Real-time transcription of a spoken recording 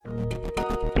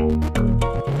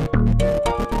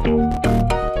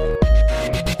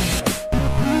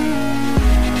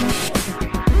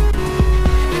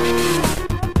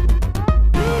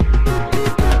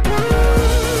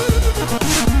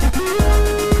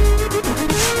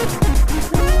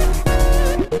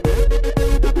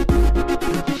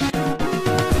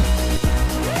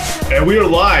And we are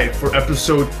live for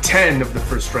episode 10 of the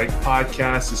First Strike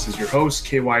podcast. This is your host,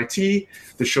 KYT.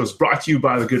 The show is brought to you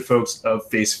by the good folks of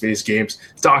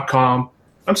FaceToFaceGames.com.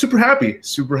 I'm super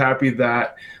happy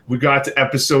that we got to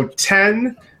episode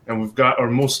 10, and we've got our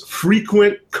most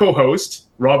frequent co-host,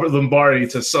 Robert Lombardi,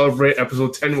 to celebrate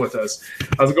episode 10 with us.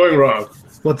 How's it going, Rob?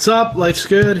 What's up? Life's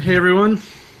good. Hey, everyone.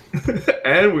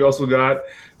 And we also got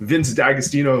Vince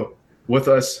D'Agostino with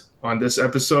us on this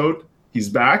episode. He's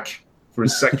back for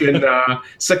his second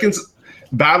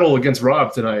battle against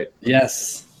Rob tonight.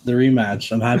 Yes, the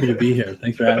rematch. I'm happy to be here.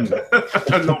 Thanks for having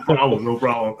me. No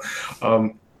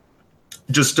problem.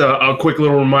 Just a quick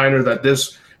little reminder that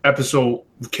this episode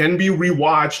can be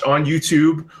rewatched on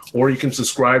YouTube, or you can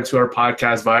subscribe to our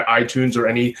podcast via iTunes or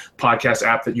any podcast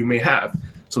app that you may have.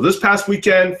 So this past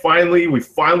weekend, we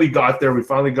finally got there. We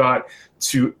finally got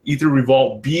to Aether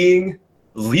Revolt being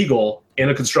legal in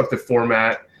a constructed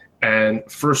format. And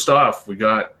first off, we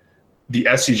got the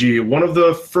SCG, one of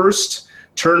the first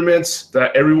tournaments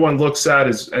that everyone looks at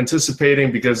is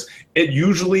anticipating, because it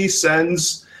usually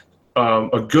sends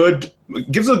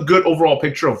gives a good overall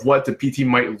picture of what the PT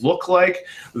might look like,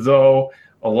 though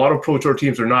a lot of Pro Tour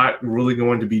teams are not really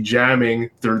going to be jamming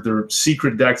their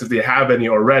secret decks if they have any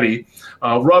already.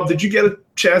 Rob, did you get a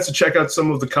chance to check out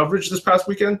some of the coverage this past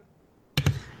weekend?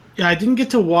 Yeah, I didn't get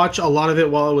to watch a lot of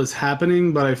it while it was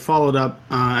happening, but I followed up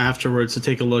afterwards to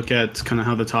take a look at kind of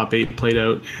how the top 8 played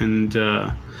out and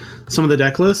some of the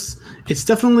deck lists. It's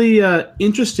definitely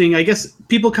interesting. I guess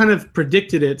people kind of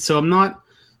predicted it, so I'm not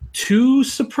too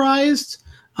surprised.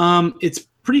 It's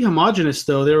pretty homogenous,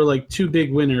 though. There were like 2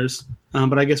 big winners,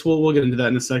 but I guess we'll get into that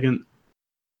in a second.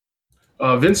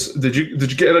 Vince, did you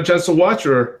get a chance to watch,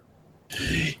 or?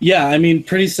 Yeah, I mean,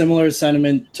 pretty similar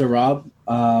sentiment to Rob.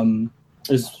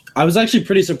 I was actually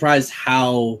pretty surprised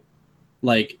how,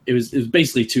 like, it was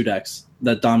basically 2 decks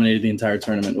that dominated the entire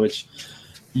tournament, which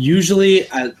usually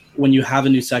when you have a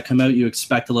new set come out, you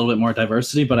expect a little bit more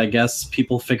diversity, but I guess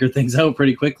people figured things out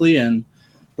pretty quickly, and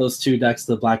those 2 decks,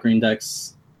 the black-green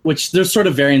decks, which there's sort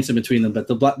of variance in between them, but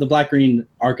the black-green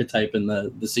archetype and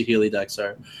the Saheeli decks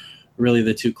are really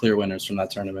the 2 clear winners from that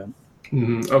tournament.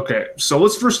 Mm-hmm. Okay, so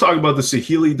let's first talk about the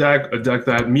Saheeli deck, a deck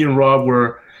that me and Rob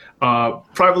were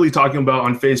privately talking about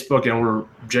on Facebook, and we're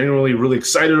genuinely really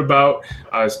excited about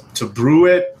to brew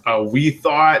it. We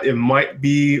thought it might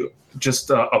be just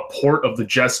a port of the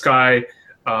Jeskai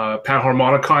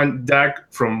Panharmonicon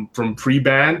deck from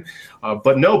pre-ban,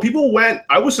 but no,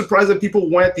 I was surprised that people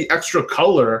went the extra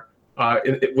color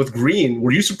with green.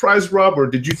 Were you surprised, Rob, or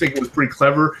did you think it was pretty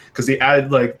clever because they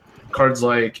added like cards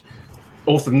like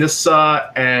Oath of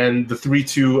Nissa and the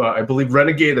 3/2 I believe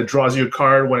Renegade that draws you a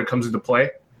card when it comes into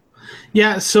play?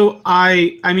 Yeah, so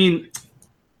I mean,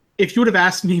 if you would have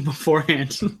asked me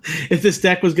beforehand if this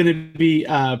deck was going to be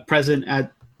present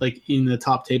at like in the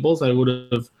top tables, I would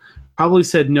have probably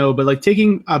said no. But like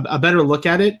taking a better look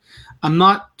at it, I'm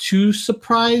not too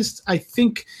surprised. I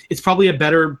think it's probably a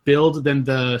better build than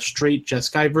the straight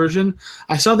Jeskai version.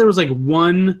 I saw there was like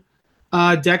one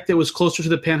deck that was closer to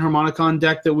the Panharmonicon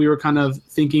deck that we were kind of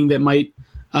thinking that might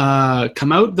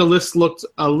come out. The list looked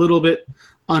a little bit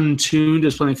untuned.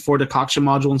 It's playing 4 decoction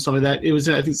module and stuff like that. It was,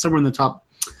 I think, somewhere in the top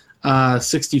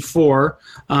 64.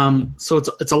 So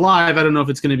it's alive. I don't know if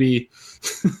it's going to be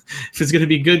if it's going to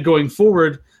be good going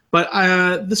forward. But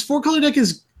this 4-color deck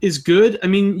is good. I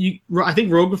mean, I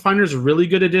think Rogue Refiner is a really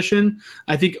good addition.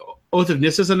 I think Oath of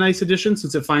Nissa is a nice addition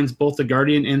since it finds both the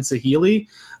Guardian and Saheeli.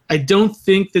 I don't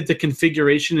think that the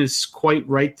configuration is quite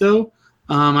right, though.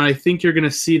 And I think you're going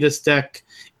to see this deck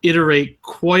iterate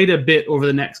quite a bit over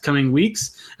the next coming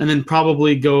weeks, and then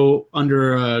probably go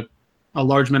under a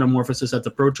large metamorphosis at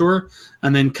the Pro Tour,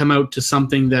 and then come out to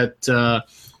something that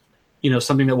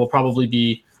something that will probably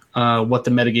be what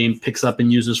the metagame picks up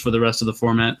and uses for the rest of the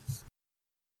format.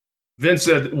 Vince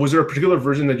said, was there a particular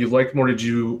version that you liked more? Did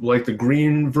you like the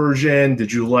green version?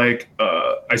 Did you like?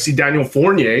 I see Daniel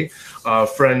Fournier,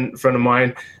 friend of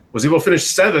mine, was able to finish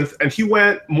 7th, and he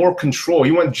went more control.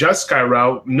 He went Jeskai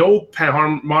route, no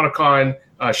Panharmonicon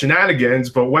shenanigans,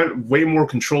 but went way more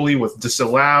control-y with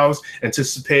disallows,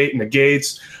 anticipate,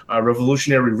 negates,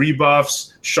 revolutionary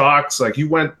rebuffs, shocks. Like, he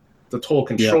went the total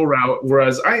control route.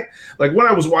 Whereas when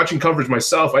I was watching coverage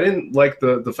myself, I didn't like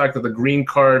the fact that the green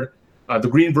card, the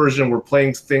green version, were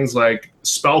playing things like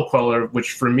Spell Queller,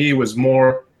 which for me was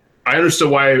more. I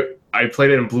understood why I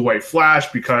played it in Blue-White Flash,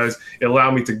 because it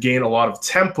allowed me to gain a lot of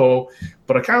tempo.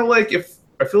 But I kind of like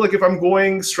I feel like if I'm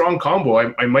going strong combo,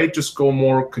 I might just go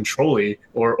more control-y,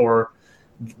 or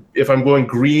if I'm going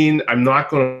green, I'm not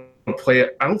going to play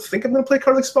it. I don't think I'm going to play a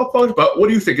card like Spell Queller. But what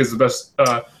do you think is the best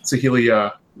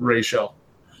Saheeli Ray Shell?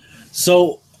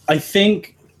 So I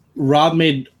think Rob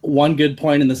made one good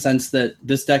point in the sense that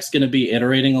this deck's going to be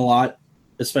iterating a lot,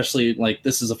 especially like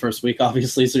this is the first week,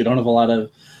 obviously, so we don't have a lot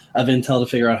of intel to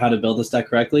figure out how to build this deck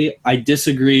correctly. I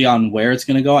disagree on where it's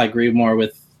going to go. I agree more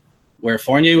with where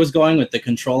Fournier was going with the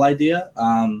control idea.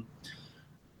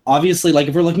 Obviously, like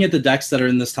if we're looking at the decks that are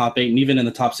in this top 8 and even in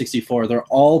the top 64, they're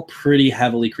all pretty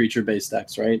heavily creature-based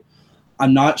decks, right?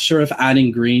 I'm not sure if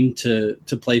adding green to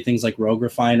play things like Rogue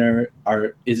Refiner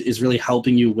is really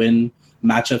helping you win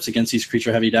matchups against these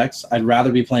creature-heavy decks. I'd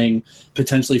rather be playing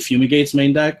potentially Fumigate's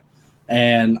main deck,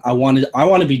 and I want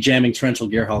to be jamming Torrential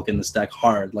Gearhulk in this deck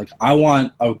hard. Like I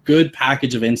want a good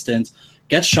package of instants.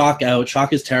 Get Shock out.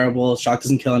 Shock is terrible. Shock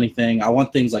doesn't kill anything. I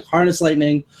want things like Harness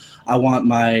Lightning. I want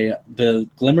the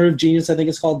Glimmer of Genius, I think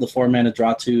it's called, the 4-mana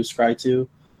draw 2, scry 2.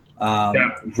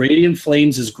 Radiant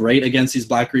Flames is great against these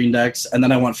black-green decks, and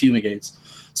then I want Fumigates.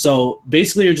 So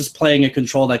basically, you're just playing a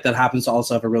control deck that happens to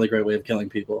also have a really great way of killing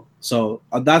people. So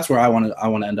that's where I want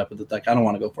to end up with the deck. I don't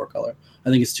want to go 4-color. I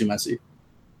think it's too messy.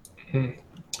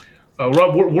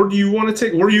 Rob, where do you want to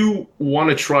take? Where do you want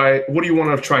to try? What do you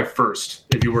want to try first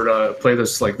if you were to play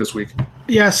this like this week?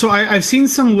 Yeah, so I've seen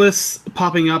some lists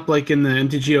popping up like in the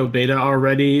MTGO beta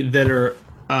already that are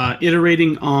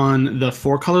iterating on the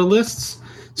 4-color lists.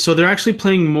 So they're actually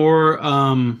playing more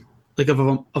like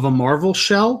of a Marvel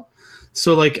shell.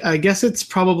 So like I guess it's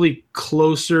probably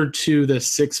closer to the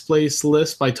 6th place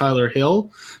list by Tyler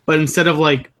Hill, but instead of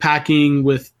like packing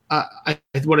with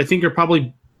what I think are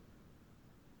probably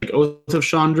like Oath of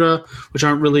Chandra, which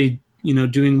aren't really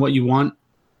doing what you want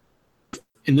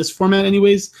in this format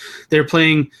anyways. They're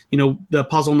playing the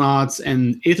Puzzle Knots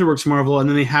and Aetherworks Marvel, and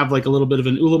then they have like a little bit of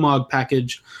an Ulamog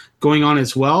package going on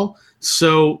as well.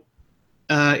 So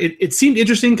it seemed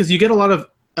interesting because you get a lot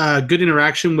of good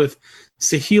interaction with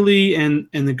Saheeli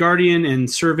and the Guardian and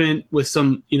Servant with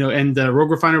some, and the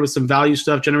Rogue Refiner with some value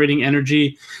stuff, generating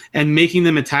energy and making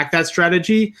them attack that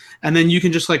strategy. And then you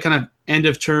can just like kind of end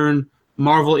of turn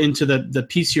Marvel into the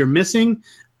piece you're missing.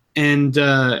 And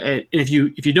if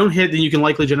you don't hit, then you can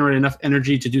likely generate enough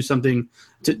energy to do something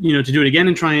to do it again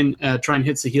and try and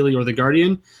hit Saheeli or the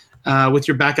Guardian, with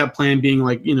your backup plan being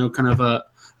like, kind of a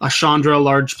Chandra,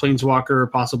 large planeswalker, or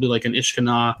possibly like an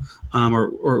Ishkana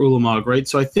or Ulamog, right?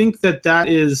 So I think that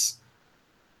is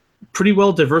pretty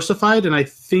well diversified, and I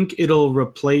think it'll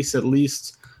replace at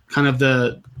least kind of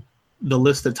the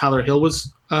list that Tyler Hill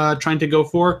was trying to go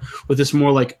for with this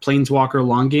more like planeswalker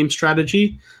long game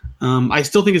strategy. I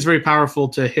still think it's very powerful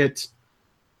to hit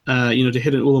an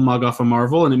Ulamog off a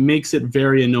Marvel, and it makes it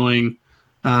very annoying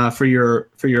for your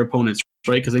opponents,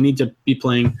 right? Because they need to be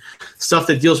playing stuff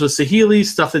that deals with Saheeli,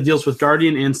 stuff that deals with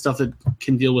Guardian, and stuff that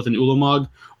can deal with an Ulamog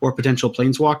or potential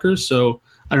planeswalkers. So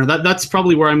I don't know. That's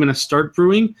probably where I'm going to start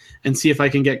brewing and see if I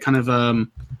can get kind of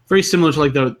very similar to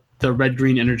like the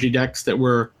red-green energy decks that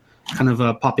were kind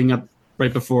of popping up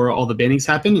right before all the bannings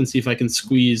happened, and see if I can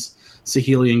squeeze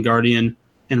Saheeli and Guardian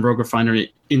and Rogue Refiner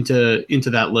into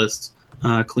that list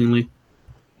cleanly.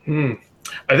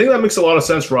 I think that makes a lot of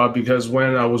sense, Rob, because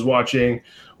when I was watching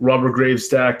Robert Graves'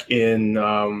 deck in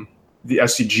the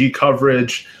SCG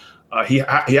coverage, he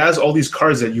has all these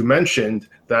cards that you mentioned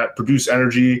that produce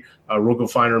energy. Rogue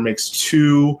Refiner makes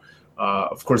 2.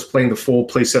 Of course, playing the full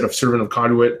play set of Servant of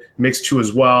Conduit makes 2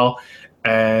 as well.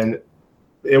 And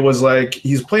it was like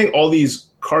he's playing all these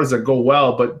cards that go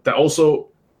well, but that also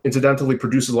incidentally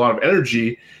produces a lot of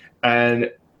energy.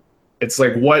 And it's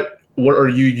like, what are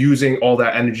you using all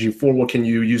that energy for? What can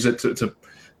you use it to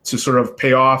sort of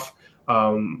pay off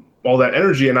all that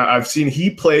energy? And I've seen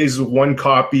he plays 1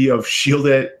 copy of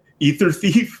Shielded Ether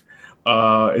Thief.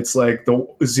 It's like the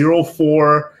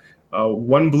 0/4,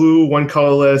 1 blue, 1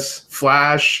 colorless,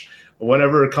 flash.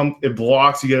 Whenever it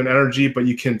blocks, you get an energy, but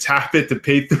you can tap it to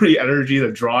pay 3 energy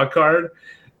to draw a card.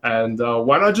 And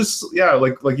why not just,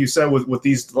 like you said, with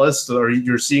these lists, or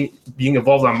you're seeing being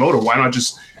involved on Moto, why not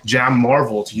just jam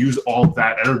Marvel to use all of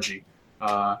that energy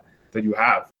that you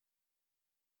have?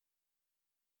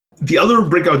 The other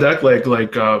breakout deck, like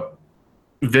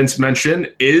Vince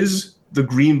mentioned, is the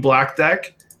green-black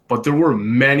deck, but there were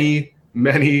many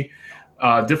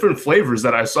different flavors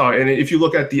that I saw. And if you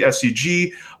look at the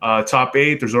SCG top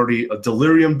 8, there's already a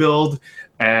Delirium build,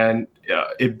 and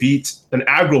it beat an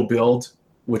aggro build,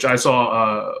 which I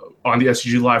saw on the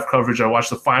SCG live coverage. I watched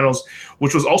the finals,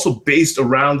 which was also based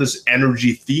around this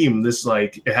energy theme. This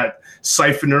it had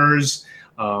siphoners,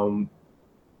 it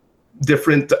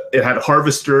had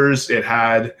harvesters, it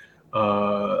had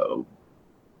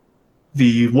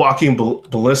the walking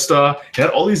ballista. It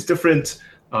had all these different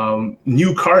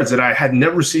new cards that I had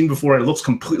never seen before, and it looks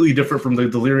completely different from the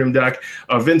Delirium deck.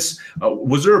 Vince,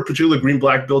 was there a particular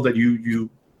green-black build that you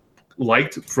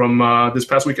liked from this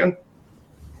past weekend?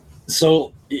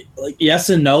 So, like, yes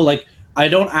and no. Like, I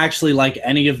don't actually like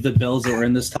any of the builds that were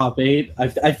in this top 8.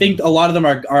 I think a lot of them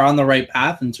are on the right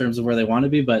path in terms of where they want to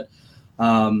be, but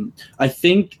I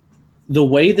think the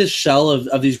way this shell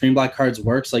of these green-black cards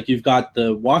works, like, you've got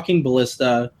the Walking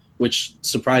Ballista, which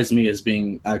surprised me as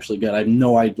being actually good.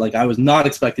 I was not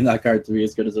expecting that card to be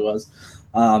as good as it was.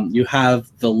 You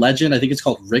have the Legend, I think it's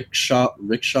called Rickshaw,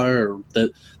 or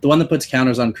the one that puts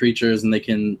counters on creatures and they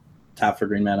can tap for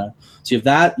green mana. So you have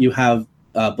that, you have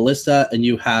Ballista, and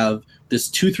you have this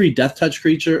 2/3 Death Touch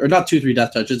creature, or not 2/3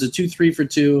 Death Touch, it's a 2/3 for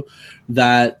 2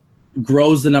 that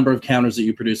grows the number of counters that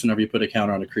you produce whenever you put a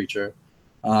counter on a creature.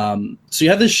 So you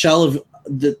have this shell of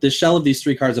the shell of these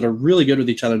 3 cards that are really good with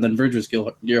each other, and then Verdurous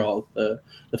Gearhulk,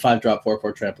 the 5-drop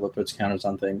 4/4 trample that puts counters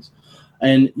on things.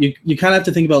 And you kind of have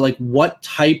to think about, like, what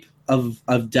type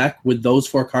of deck would those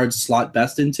 4 cards slot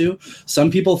best into. Some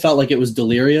people felt like it was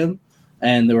Delirium,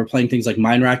 and they were playing things like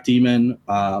Mind Rack Demon,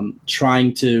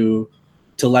 trying to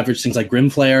leverage things like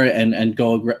Grimflare and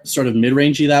go sort of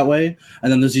mid-rangey that way.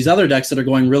 And then there's these other decks that are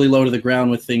going really low to the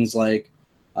ground with things like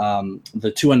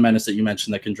the 2/1 Menace that you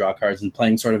mentioned that can draw cards and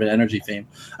playing sort of an energy theme.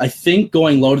 I think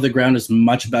going low to the ground is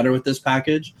much better with this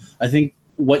package. I think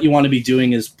what you want to be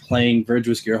doing is playing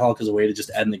Verdurous Gearhulk as a way to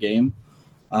just end the game,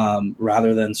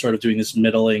 rather than sort of doing this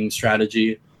middling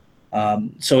strategy.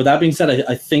 So with that being said,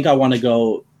 I think I want to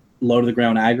go low to the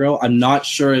ground aggro. I'm not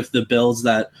sure if the builds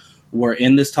that were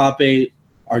in this top 8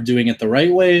 are doing it the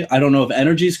right way. I don't know if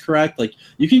energy is correct. Like,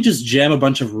 you can just jam a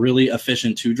bunch of really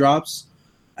efficient 2-drops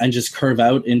and just curve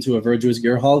out into a Verdurous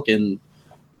Gearhulk, and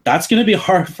that's going to be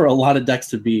hard for a lot of decks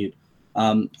to beat.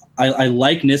 I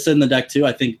like Nissa in the deck too.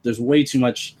 I think there's way too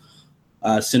much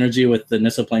synergy with the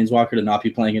Nissa Planeswalker to not be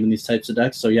playing it in these types of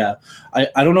decks. So yeah,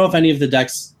 I don't know if any of the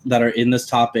decks that are in this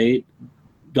top 8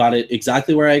 got it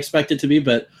exactly where I expect it to be,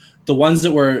 but the ones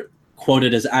that were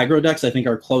quoted as aggro decks, I think,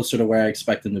 are closer to where I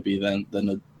expect them to be than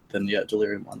the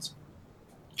Delirium ones.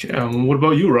 Yeah. What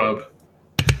about you, Rob?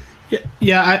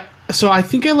 Yeah. I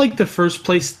think I like the first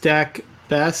place deck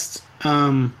best.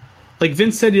 Like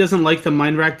Vince said, he doesn't like the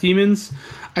Mind Rack Demons.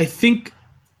 I think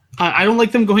I don't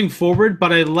like them going forward,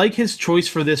 but I like his choice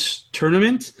for this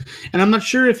tournament. And I'm not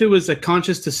sure if it was a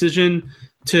conscious decision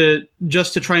to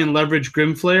try and leverage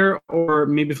Grimflare, or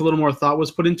maybe if a little more thought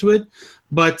was put into it.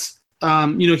 But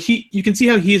you can see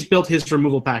how he has built his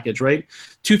removal package, right?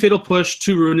 2 Fatal Push,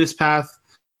 2 Ruinous Path,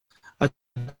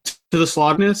 to the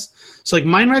Slogness. So like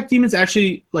Mind Rack Demon's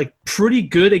actually like pretty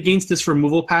good against this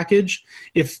removal package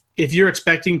if you're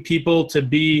expecting people to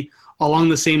be along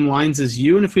the same lines as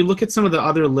you. And if we look at some of the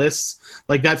other lists,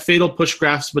 like that Fatal Push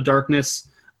Grasp of Darkness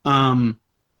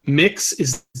mix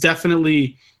is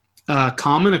definitely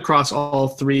common across all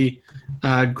 3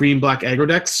 green-black aggro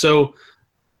decks. So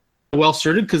well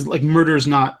suited because like murder's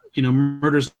not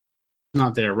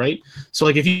there, right? So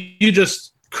like if you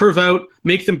just curve out,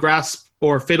 make them grasp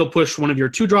or Fatal Push one of your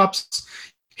 2-drops,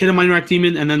 hit a Mind Rack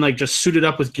Demon, and then like just suit it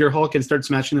up with Gearhulk and start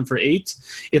smashing them for 8.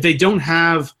 If they don't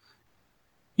have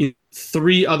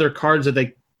 3 other cards that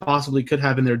they possibly could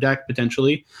have in their deck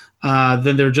potentially,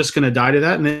 then they're just going to die to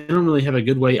that, and they don't really have a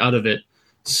good way out of it.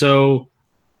 So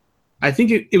I think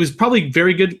it was probably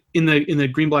very good in the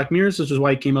green-black mirrors, which is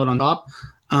why it came out on top.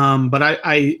 But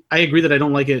I agree that I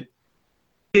don't like it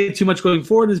too much going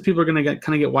forward, as people are going to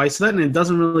kind of get wise to that, and it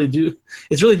doesn't really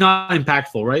it's really not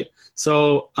impactful, right?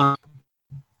 So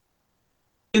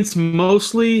it's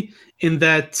mostly in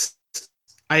that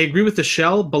I agree with the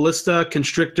shell, Ballista,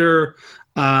 Constrictor,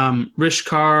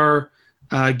 Rishkar,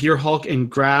 Gearhulk, and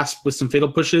Grasp with some Fatal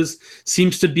Pushes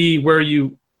seems to be where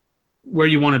you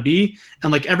want to be,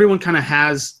 and like everyone kind of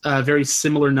has very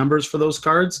similar numbers for those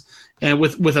cards, and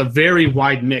with a very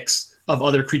wide mix of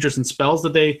other creatures and spells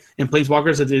and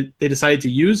planeswalkers that they decided to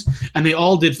use, and they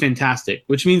all did fantastic,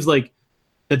 which means like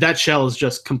that shell is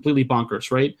just completely bonkers,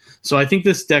 right? So I think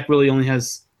this deck really only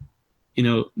has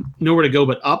nowhere to go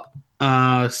but up,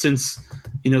 since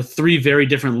 3 very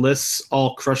different lists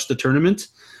all crushed the tournament.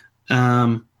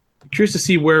 Curious to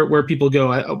see where people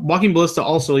go. Walking Ballista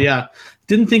also,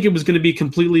 didn't think it was going to be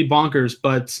completely bonkers,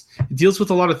 but it deals with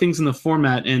a lot of things in the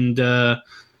format, and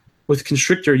with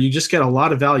Constrictor, you just get a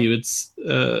lot of value. It's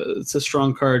a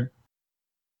strong card.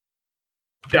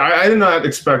 Yeah, I did not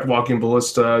expect Walking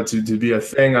Ballista to be a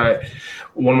thing.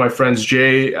 One of my friends,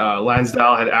 Jay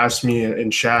Lansdale, had asked me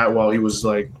in chat while he was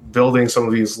like building some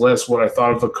of these lists what I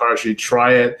thought of the card. Should he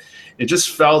try it? It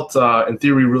just felt, in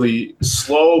theory, really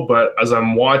slow. But as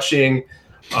I'm watching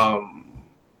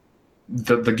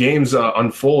the games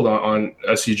unfold on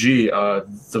SCG,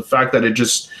 the fact that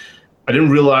I I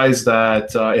didn't realize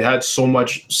that it had so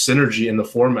much synergy in the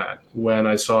format when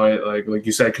I saw it. Like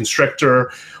you said,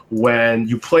 Constrictor, when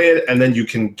you play it and then you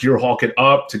can Gearhulk it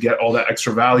up to get all that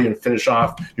extra value and finish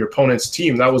off your opponent's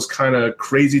team. That was kind of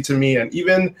crazy to me. And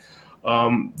even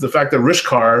the fact that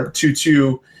Rishkar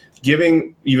 2/2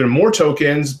 giving even more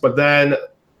tokens, but then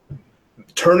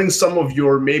turning some of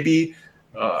your maybe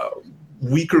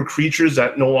weaker creatures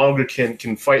that no longer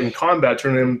can fight in combat,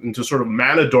 turning them into sort of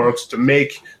mana dorks to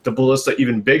make the ballista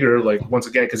even bigger. Like, once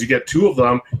again, because you get 2 of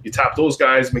them, you tap those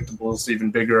guys, make the ballista even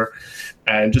bigger,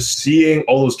 and just seeing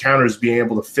all those counters being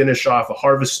able to finish off a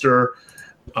harvester.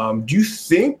 Do you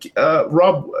think,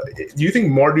 Rob? Do you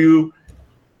think Mardu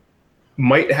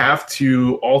might have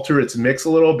to alter its mix a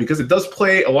little, because it does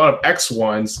play a lot of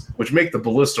X1s, which make the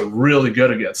ballista really good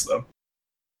against them?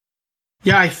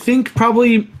 Yeah, I think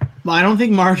probably. I don't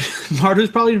think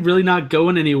Mardu's probably really not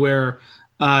going anywhere,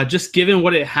 just given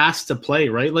what it has to play,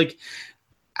 right? Like,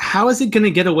 how is it going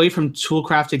to get away from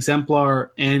Toolcraft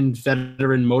Exemplar and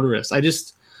Veteran Motorist? A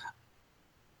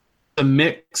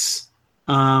mix.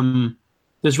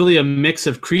 There's really a mix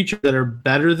of creatures that are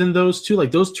better than those two. Like,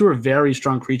 those two are very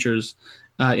strong creatures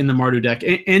in the Mardu deck,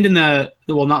 and in the,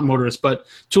 well, not Motorist, but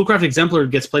Toolcraft Exemplar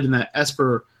gets played in that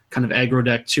Esper kind of aggro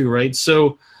deck too, right?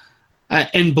 So.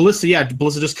 And Ballista,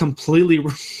 Ballista just completely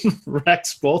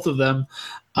wrecks both of them.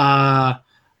 I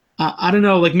don't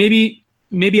know, like maybe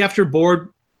after board,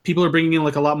 people are bringing in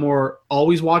like a lot more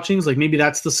always watchings. Like maybe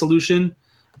that's the solution.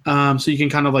 So you can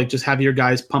kind of like just have your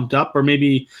guys pumped up, or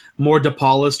maybe more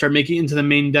Depala start making it into the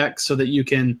main deck so that you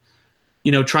can,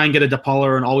 try and get a Depala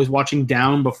or an always watching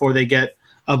down before they get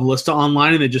a Ballista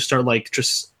online, and they just start like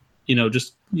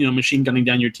machine gunning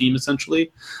down your team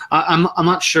essentially. I'm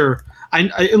not sure.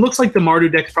 It looks like the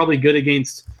Mardu deck is probably good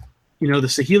against, the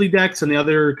Saheeli decks and the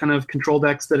other kind of control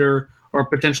decks that are, or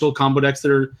potential combo decks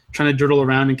that are trying to dirtle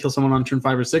around and kill someone on turn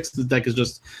 5 or 6. The deck is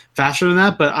just faster than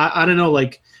that. But I don't know,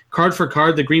 like card for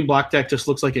card, the green-black deck just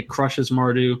looks like it crushes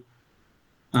Mardu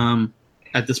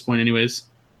at this point anyways.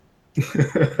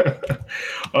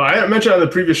 I mentioned on the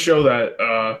previous show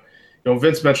that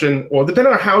Vince mentioned, well,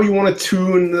 depending on how you want to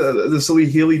tune the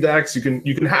Saheeli decks, you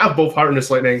can have both Heartless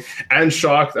Lightning and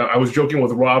Shock. I was joking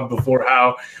with Rob before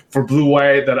how for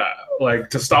blue-white that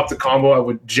to stop the combo, I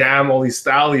would jam all these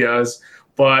Thalias,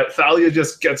 but Thalia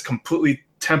just gets completely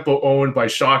tempo owned by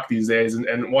Shock these days.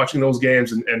 And watching those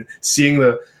games and seeing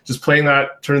just playing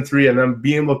that turn 3 and then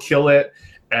being able to kill it,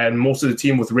 and most of the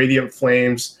team with Radiant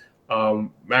Flames, I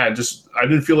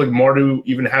didn't feel like Mardu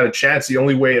even had a chance. The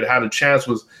only way it had a chance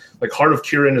was like Heart of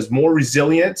Kiran is more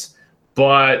resilient,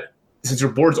 but since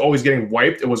your board's always getting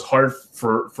wiped, it was hard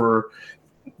for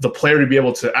the player to be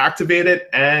able to activate it.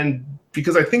 And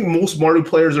because I think most Mardu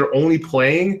players are only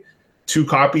playing 2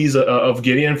 copies of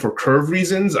Gideon for curve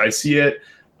reasons, I see it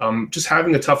just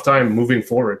having a tough time moving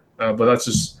forward. But that's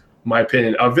just my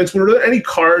opinion. Vince, were there any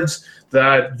cards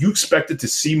that you expected to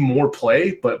see more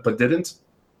play but didn't?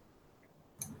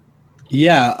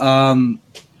 Yeah,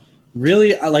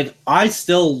 really, I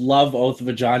still love Oath of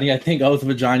Ajani. I think Oath of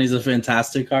Ajani is a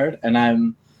fantastic card, and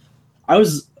I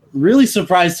was really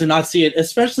surprised to not see it,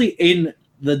 especially in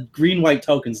the green-white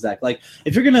tokens deck. Like,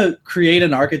 if you're going to create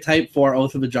an archetype for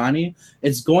Oath of Ajani,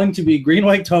 it's going to be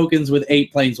green-white tokens with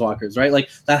 8 planeswalkers, right? Like,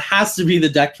 that has to be the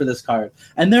deck for this card.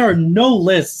 And there are no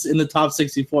lists in the top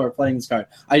 64 playing this card.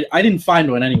 I didn't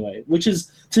find one anyway, which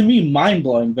is, to me,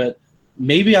 mind-blowing, but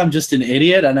maybe I'm just an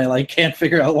idiot and I can't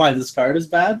figure out why this card is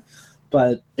bad.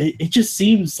 But it just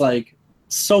seems like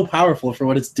so powerful for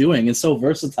what it's doing and so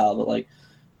versatile that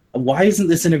why isn't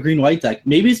this in a green-white deck?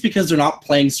 Maybe it's because they're not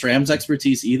playing Stram's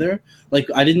expertise either. Like,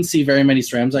 I didn't see very many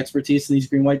Stram's expertise in these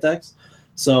green-white decks.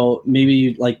 So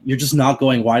maybe you're just not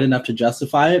going wide enough to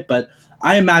justify it. But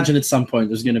I imagine at some point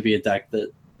there's going to be a deck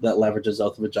that leverages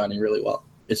Oath of Ajani really well.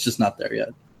 It's just not there yet.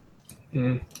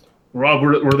 Mm. Rob,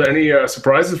 were there any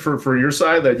surprises for your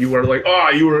side that you were like,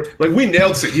 we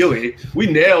nailed Saheeli. We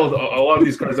nailed a lot of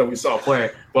these cards that we saw playing.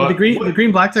 But the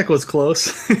green black deck was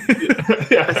close.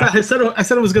 Yeah. I said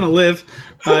it was going to live.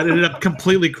 It ended up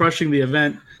completely crushing the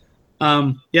event.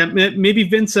 Maybe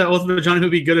Vince Oath of Ajani would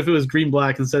be good if it was green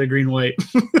black instead of green white.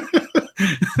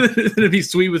 It'd be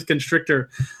sweet with Constrictor.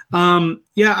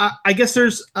 I guess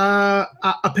there's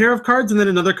a pair of cards and then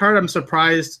another card I'm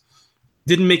surprised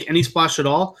didn't make any splash at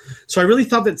all. So I really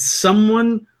thought that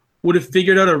someone would have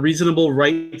figured out a reasonable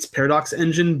Rights Paradox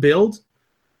Engine build,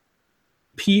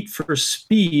 Pete, for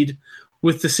speed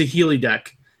with the Saheeli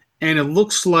deck. And it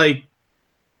looks like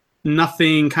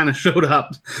nothing kind of showed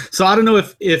up. So I don't know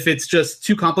if it's just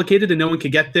too complicated and no one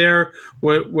could get there,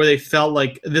 where they felt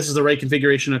like this is the right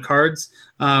configuration of cards,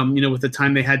 with the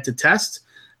time they had to test.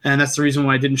 and that's the reason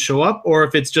why I didn't show up, or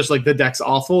if it's just like the deck's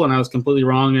awful and I was completely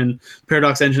wrong and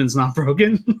Paradox Engine's not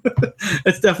broken.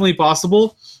 It's definitely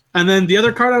possible. And then the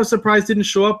other card I was surprised didn't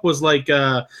show up was like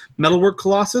Metalwork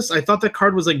Colossus. I thought that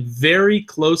card was like very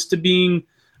close to being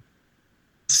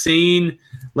insane,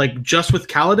 like just with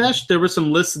Kaladesh. There were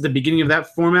some lists at the beginning of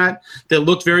that format that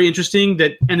looked very interesting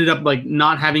that ended up like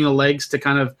not having the legs to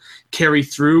kind of carry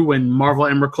through when Marvel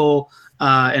Emrakul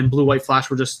and Blue White Flash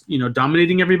were just, you know,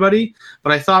 dominating everybody.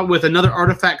 But I thought with another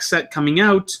artifact set coming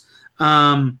out,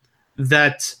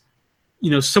 that, you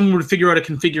know, someone would figure out a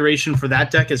configuration for that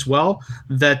deck as well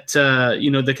that,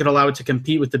 you know, that could allow it to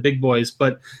compete with the big boys.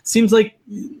 But it seems like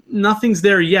nothing's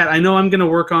there yet. I know I'm going to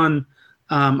work on,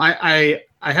 I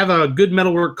have a good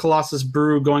Metalwork Colossus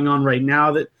brew going on right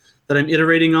now that I'm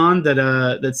iterating on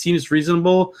that seems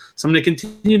reasonable. So I'm going to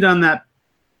continue down that,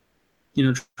 you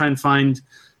know, try and find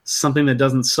something that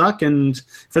doesn't suck. And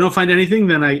if I don't find anything,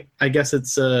 then I guess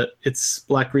it's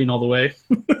black green all the way.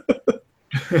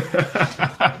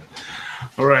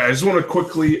 All right, I just want to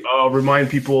quickly remind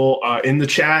people in the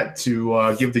chat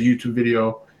to give the YouTube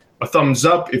video a thumbs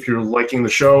up if you're liking the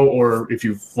show, or if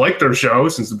you've liked our show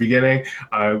since the beginning.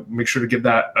 Make sure to give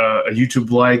that a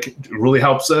YouTube like. It really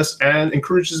helps us and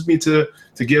encourages me to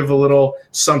give a little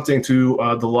something to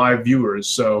the live viewers.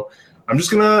 So I'm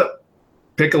just gonna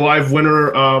pick a live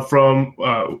winner from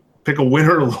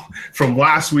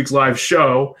last week's live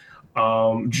show.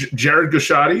 Jared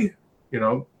Gashadi, you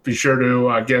know, be sure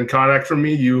to get in contact from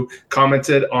me. You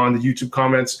commented on the YouTube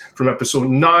comments from episode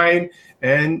 9,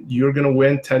 and you're going to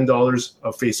win $10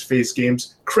 of face-to-face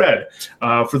games cred.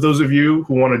 For those of you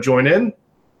who want to join in,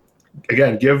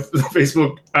 again, give the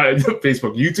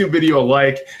YouTube video a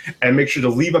like, and make sure to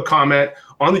leave a comment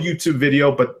on the YouTube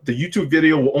video. But the YouTube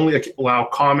video will only allow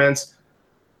comments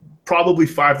probably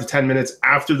 5 to 10 minutes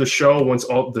after the show, once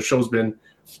all the show's been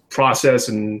processed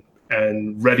and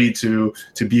ready to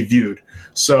be viewed.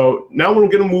 So now we're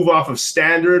going to move off of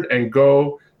standard and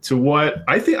go to what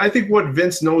I think what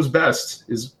Vince knows best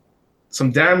is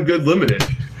some damn good limited.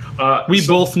 We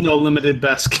both know limited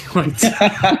best. Wow,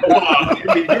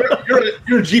 I mean,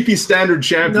 you're a GP standard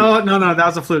champion. No, that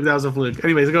was a fluke.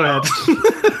 Anyways, go ahead.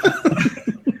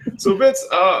 So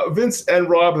Vince and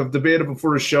Rob have debated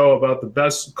before the show about the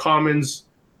best commons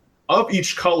of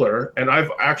each color, and I've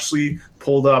actually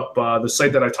pulled up the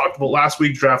site that I talked about last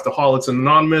week, Draftaholics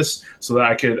Anonymous, so that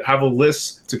I could have a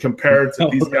list to compare to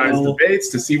these guys' debates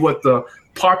to see what the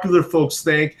popular folks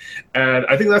think. And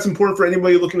I think that's important for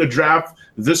anybody looking to draft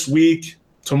this week,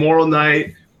 tomorrow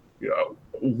night, you know,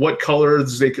 what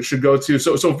colors they should go to.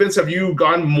 So Vince, have you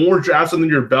gotten more drafts under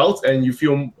your belt and you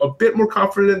feel a bit more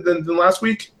confident than last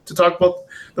week to talk about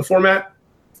the format?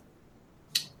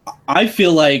 I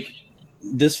feel like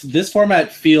this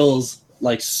format feels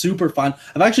like super fun.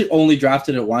 I've actually only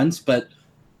drafted it once, but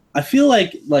I feel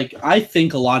like I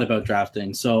think a lot about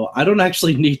drafting, so I don't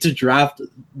actually need to draft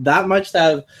that much to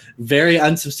have very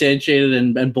unsubstantiated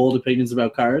and bold opinions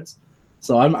about cards.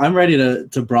 So I'm ready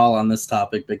to brawl on this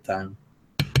topic big time.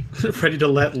 Ready to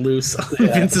let loose. Yeah.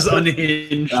 Vince is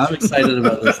unhinged. I'm excited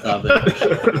about this topic.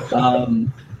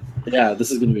 Yeah,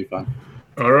 this is going to be fun.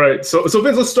 All right, so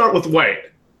Vince, let's start with white.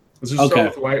 Let's just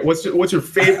start with white. What's your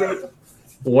favorite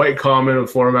white common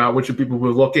of format? Which are people who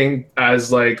are looking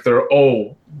as like they're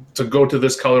to go to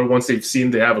this color once they've seen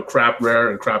they have a crap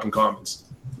rare and crap in commons?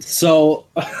 So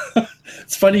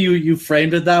it's funny you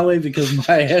framed it that way, because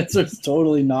my answer is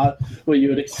totally not what you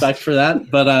would expect for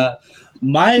that. But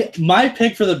my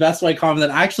pick for the best white common that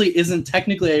actually isn't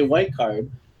technically a white card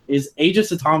is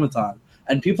Aegis Automaton.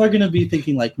 And people are going to be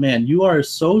thinking like, man, you are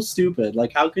so stupid.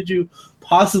 Like, how could you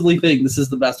possibly think this is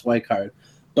the best white card?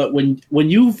 But when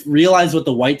you realize what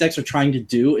the white decks are trying to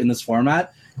do in this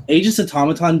format, Aegis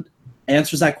Automaton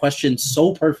answers that question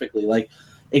so perfectly. Like,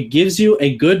 it gives you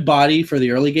a good body for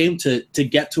the early game to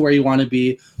get to where you want to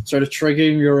be, sort of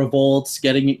triggering your revolts,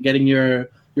 getting your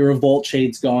revolt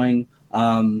shades going.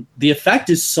 The effect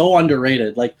is so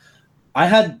underrated. Like, I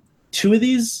had 2 of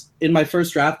these in my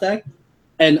first draft deck,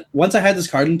 and once I had this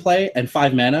card in play and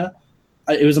 5 mana,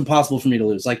 it was impossible for me to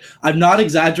lose. Like, I'm not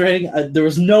exaggerating. There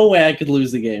was no way I could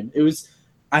lose the game.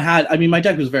 My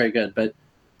deck was very good, but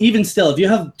even still, if you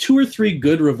have 2 or 3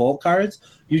 good revolt cards,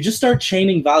 you just start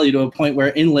chaining value to a point where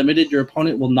in limited, your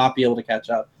opponent will not be able to catch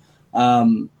up.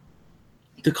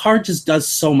 The card just does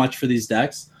so much for these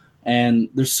decks, and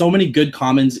there's so many good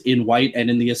commons in white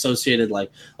and in the associated,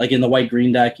 like in the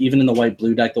white-green deck, even in the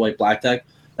white-blue deck, the white-black deck,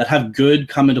 that have good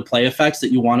come-into-play effects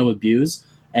that you want to abuse.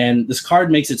 And this card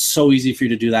makes it so easy for you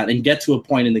to do that and get to a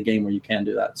point in the game where you can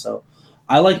do that. So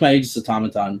I like my Aegis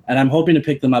Automaton, and I'm hoping to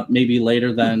pick them up maybe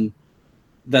later than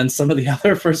than some of the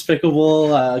other first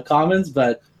pickable commons,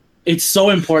 but it's so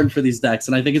important for these decks,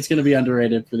 and I think it's going to be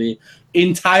underrated for the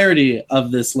entirety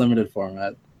of this limited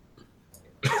format.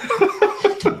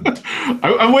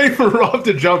 I'm waiting for Rob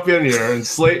to jump in here and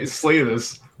slay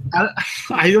this.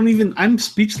 I'm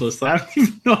speechless. I don't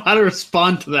even know how to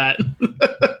respond to that.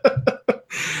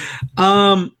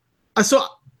 So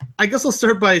I guess I'll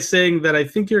start by saying that I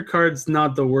think your card's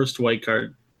not the worst white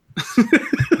card.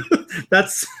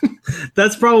 That's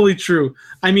probably true.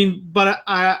 I mean, but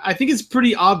I think it's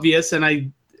pretty obvious, and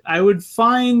I would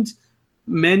find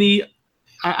many.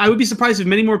 I would be surprised if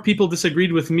many more people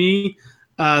disagreed with me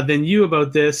than you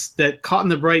about this. That Caught in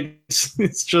the Bright,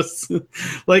 it's just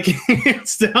like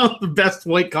it's down the best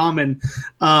white common.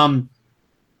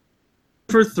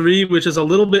 For 3, which is a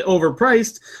little bit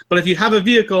overpriced, but if you have a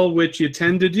vehicle, which you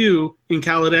tend to do in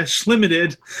Kaladesh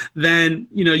Limited, then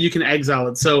you can exile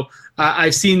it. So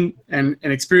I've seen and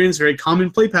experienced very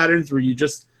common play patterns where you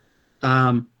just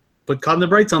put Caught in the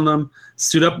Brights on them,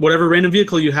 suit up whatever random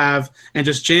vehicle you have, and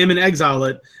just jam and exile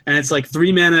it, and it's like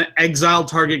 3 mana exile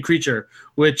target creature,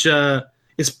 which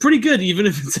is pretty good even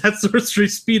if it's at sorcery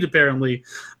speed apparently.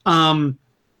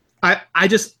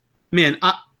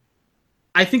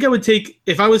 I think I would take,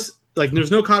 if I was like,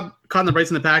 there's no Caught in the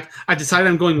Brights in the pack, I decided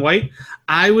I'm going white,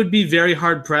 I would be very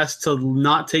hard pressed to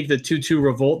not take the 2/2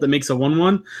 Revolt that makes a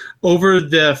 1/1 over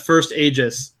the first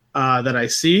Aegis that I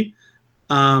see.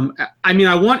 I mean,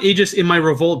 I want Aegis in my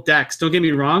Revolt decks, don't get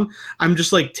me wrong. I'm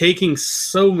just like taking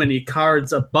so many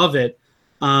cards above it.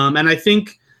 And I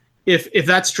think if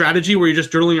that strategy where you're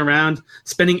just drilling around,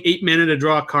 spending 8 mana to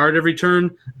draw a card every turn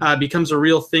becomes a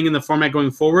real thing in the format going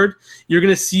forward, you're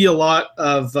going to see a lot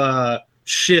of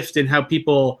shift in how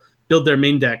people build their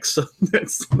main decks. So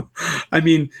I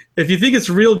mean, if you think it's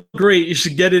real great, you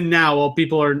should get in now while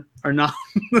people are not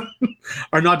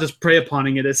are not just prey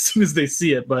uponing it as soon as they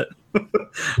see it. But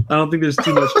I don't think there's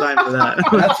too much time for that.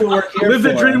 That's what we're here Live for.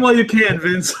 the dream while you can,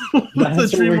 Vince. Live the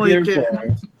dream while you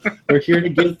can. We're here to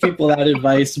give people that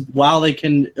advice while they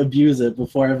can abuse it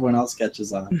before everyone else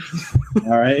catches on.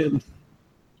 All right?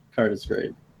 Card is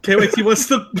great. KYT, what's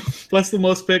the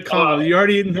most picked combo? You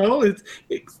already know?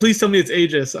 Please tell me it's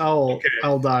Aegis. I'll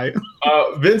die.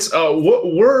 Vince,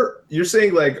 you're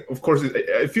saying, like, of course,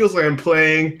 it feels like I'm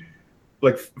playing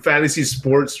like fantasy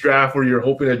sports draft where you're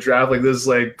hoping to draft like this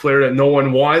like player that no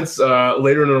one wants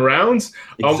later in the rounds.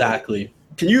 Exactly.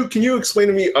 Can you explain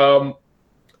to me?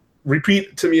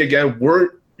 Repeat to me again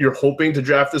where you're hoping to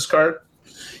draft this card.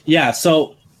 Yeah.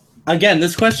 So again,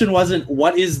 this question wasn't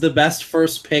what is the best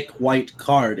first pick white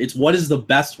card. It's what is the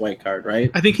best white card, right?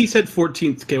 I think he said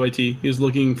 14th KYT. He was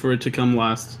looking for it to come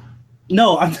last.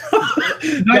 No, I'm.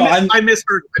 I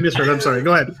misheard. I'm sorry.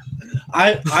 Go ahead.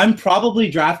 I'm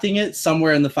probably drafting it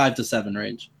somewhere in the 5 to 7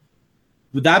 range.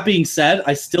 With that being said,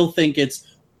 I still think it's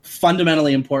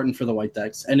fundamentally important for the white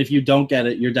decks. And if you don't get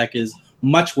it, your deck is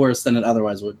much worse than it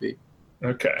otherwise would be.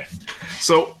 Okay.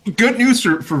 So good news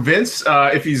for Vince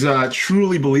if he's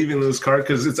truly believing in this card,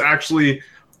 because it's actually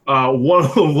one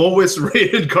of the lowest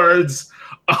rated cards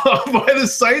by the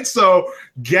site. So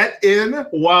get in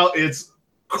while it's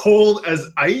cold as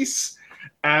ice.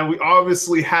 And we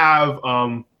obviously have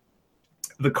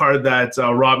the card that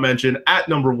Rob mentioned at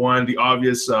number 1, the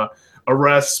obvious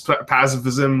arrest,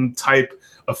 pacifism type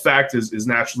effect is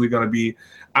naturally going to be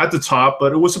at the top.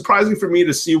 But it was surprising for me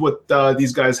to see what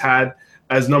these guys had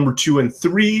as number 2 and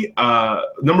 3.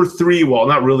 Number 3, well,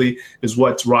 not really, is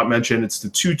what Rob mentioned. It's the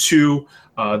 2/2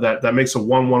 that makes a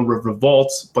 1/1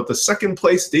 Revolt. But the second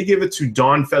place, they give it to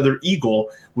Dawn Feather Eagle,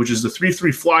 which is the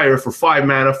 3/3 flyer for 5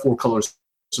 mana, 4 colors,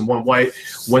 and 1 white.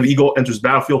 When the Eagle enters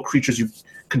battlefield, creatures you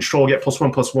control get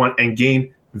 +1/+1 and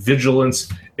gain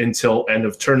vigilance until end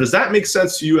of turn. Does that make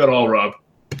sense to you at all, Rob?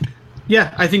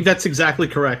 Yeah, I think that's exactly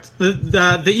correct.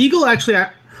 The Eagle, actually,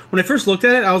 when I first looked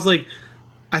at it, I was like,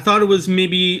 I thought it was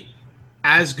maybe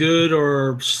as good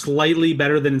or slightly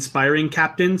better than Inspiring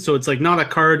Captain. So it's like not a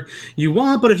card you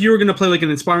want, but if you were going to play like an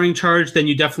Inspiring Charge, then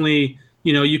you definitely,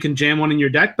 you can jam one in your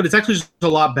deck. But it's actually just a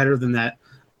lot better than that.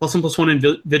 +1/+1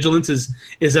 and Vigilance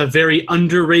is a very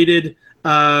underrated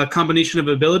combination of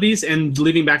abilities, and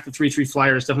leaving back the 3/3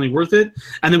 flyer is definitely worth it.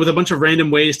 And then with a bunch of random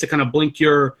ways to kind of blink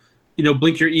your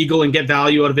Eagle and get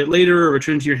value out of it later, or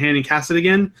return to your hand and cast it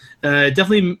again, it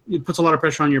definitely puts a lot of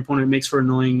pressure on your opponent. It makes for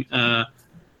annoying.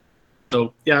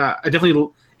 So yeah, I definitely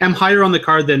am higher on the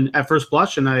card than at first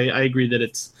blush, and I agree that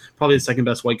it's probably the second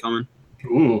best white common.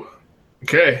 Ooh,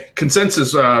 okay.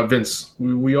 Consensus, Vince.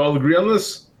 We all agree on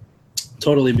this?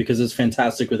 Totally, because it's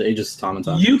fantastic with Aegis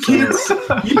Automaton. You can't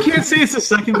say it's the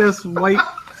second best white.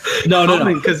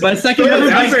 No. Because My second Yeah, one is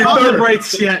that's everybody's a caught the third.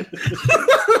 breaks yet.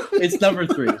 it's number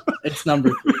 3. It's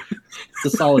number 3. It's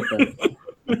a solid third.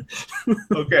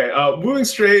 Okay, moving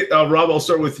straight, Rob, I'll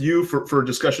start with you for a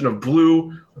discussion of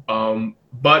blue.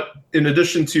 But in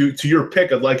addition to your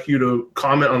pick, I'd like you to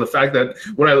comment on the fact that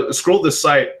when I scrolled this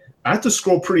site, I had to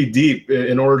scroll pretty deep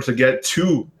in order to get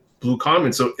to blue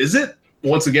common. So is it,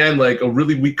 once again, like a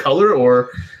really weak color, or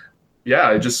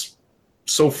yeah, it just,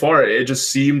 so far, it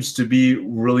just seems to be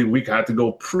really weak. I had to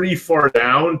go pretty far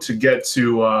down to get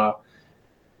to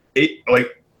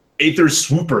Aether's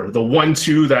Swooper, the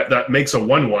 1/2 that makes a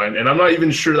 1/1, and I'm not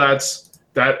even sure that's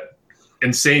that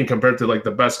insane compared to like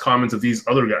the best comments of these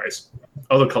other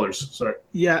colors. Sorry.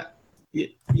 Yeah,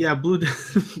 blue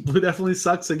definitely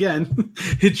sucks again.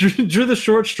 It drew the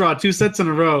short straw 2 sets in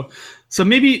a row. So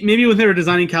maybe when they were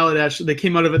designing Kaladesh, they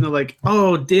came out of it and they're like,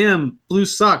 oh, damn, blue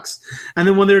sucks. And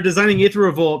then when they were designing Aether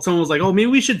Revolt, someone was like, oh,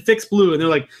 maybe we should fix blue. And they're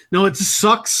like, no, it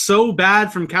sucks so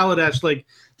bad from Kaladesh. Like,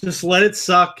 just let it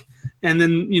suck. And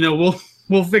then,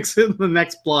 we'll fix it in the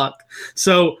next block.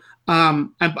 So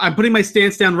I'm putting my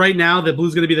stance down right now that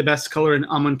blue's going to be the best color in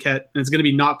Amonkhet, and it's going to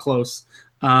be not close.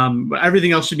 But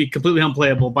everything else should be completely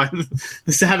unplayable by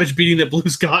the savage beating that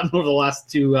blue's gotten over the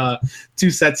last two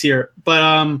sets here.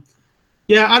 But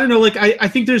yeah, I don't know. Like I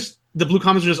think the blue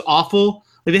commons are just awful.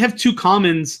 Like they have 2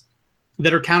 commons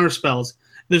that are counter spells.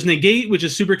 There's negate, which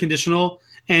is super conditional,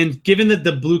 and given that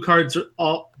the blue cards are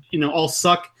all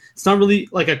suck, it's not really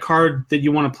like a card that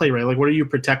you want to play, right? Like what are you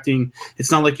protecting?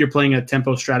 It's not like you're playing a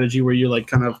tempo strategy where you're like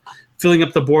kind of filling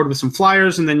up the board with some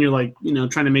flyers, and then you're like,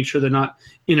 trying to make sure they're not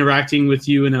interacting with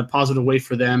you in a positive way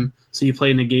for them. So you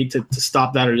play negate to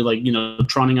stop that, or you're like,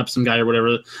 troning up some guy or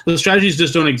whatever. Those strategies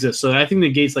just don't exist. So I think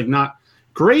negate's like not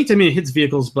great. I mean, it hits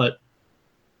vehicles, but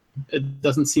it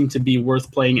doesn't seem to be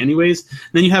worth playing anyways. And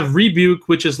then you have Rebuke,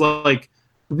 which is like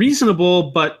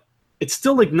reasonable, but it's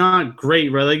still like not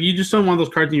great, right? Like you just don't want those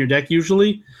cards in your deck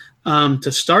usually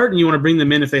to start, and you want to bring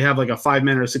them in if they have like a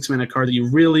 5-mana or 6-mana card that you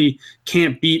really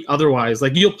can't beat otherwise.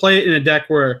 Like you'll play it in a deck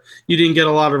where you didn't get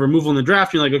a lot of removal in the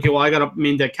draft. You're like, okay, well I got to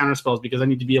main deck counter spells because I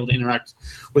need to be able to interact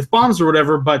with bombs or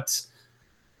whatever. But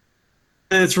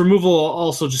and its removal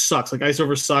also just sucks. Like Ice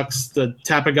Over sucks. The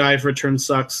tap a guy for a turn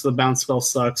sucks. The bounce spell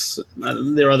sucks.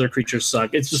 Their other creatures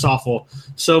suck. It's just awful.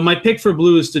 So my pick for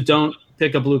blue is to don't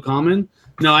pick a blue common.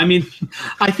 No, I mean,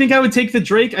 I think I would take the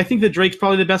Drake. I think the Drake's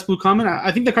probably the best blue common.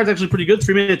 I think the card's actually pretty good.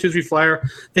 3-mana, 2/3 flyer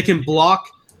that can block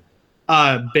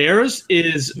bears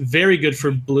is very good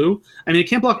for blue. I mean, it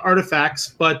can't block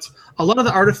artifacts, but a lot of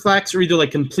the artifacts are either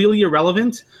like completely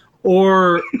irrelevant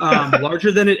or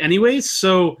larger than it anyways.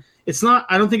 So it's not.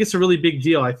 I don't think it's a really big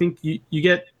deal. I think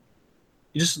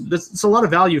it's a lot of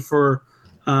value for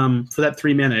that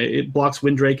 3 mana. It blocks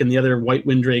Windrake and the other white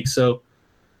Windrake. So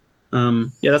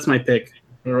yeah, that's my pick.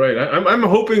 All right, I'm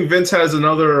hoping Vince has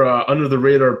another under the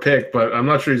radar pick, but I'm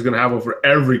not sure he's going to have one for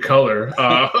every color.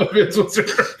 Vince, what's your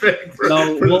pick?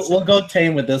 We'll go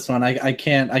tame with this one. I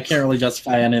can't really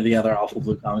justify any of the other awful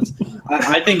blue commons.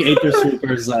 I think Aether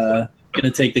Swooper's going to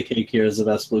take the cake here as the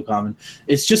best blue common.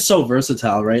 It's just so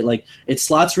versatile, right? Like it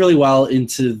slots really well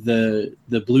into the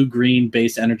blue-green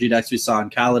based energy decks we saw in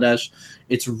Kaladesh.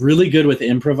 It's really good with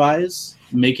improvise.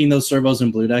 Making those servos in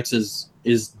blue decks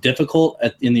is difficult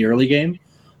in the early game.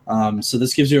 So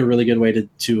this gives you a really good way to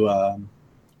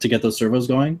get those servos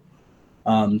going,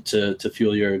 to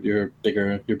fuel your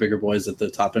bigger boys at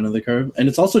the top end of the curve. And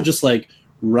it's also just like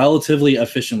relatively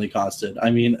efficiently costed.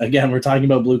 I mean, again, we're talking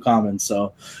about blue commons,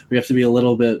 so we have to be a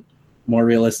little bit more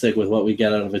realistic with what we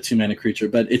get out of a 2-mana creature.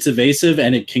 But it's evasive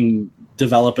and it can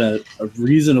develop a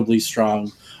reasonably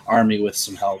strong army with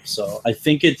some help. So I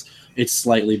think it's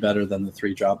slightly better than the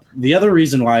 3-drop. The other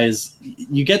reason why is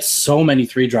you get so many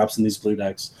 3-drops in these blue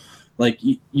decks. Like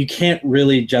you can't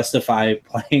really justify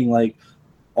playing like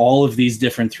all of these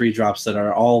different 3-drops that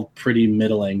are all pretty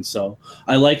middling. So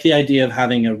I like the idea of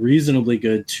having a reasonably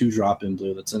good 2-drop in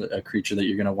blue. That's a creature that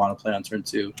you're going to want to play on turn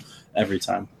 2 every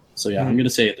time. So yeah, I'm going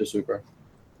to say Aether Swooper.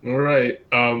 All right.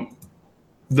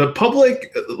 The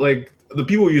public, like the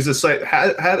people who use this site,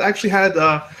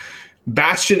 had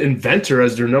Bastion Inventor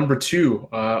as their number 2.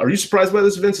 Are you surprised by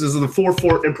this, Vince? This is the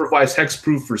 4/4 improvised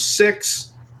hexproof for 6.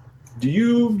 Do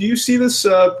you see this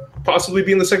possibly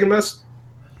being the second best?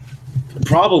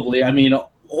 Probably. I mean,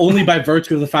 only by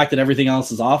virtue of the fact that everything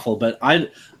else is awful. But I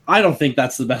don't think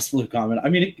that's the best blue common. I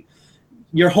mean,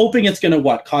 you're hoping it's going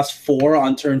to cost 4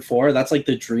 on turn 4. That's like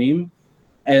the dream.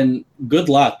 And good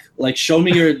luck. Like, show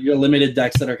me your limited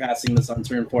decks that are casting this on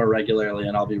turn 4 regularly,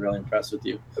 and I'll be really impressed with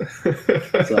you.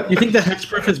 So. You think the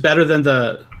hexproof is better than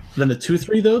the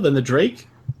 2/3 though, than the Drake?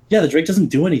 Yeah, the Drake doesn't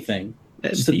do anything.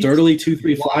 Just a dirtily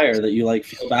 2/3 flyer that you like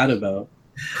feel bad about.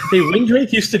 Hey,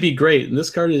 Wingdrake used to be great, and this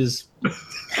card is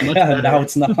much better. Now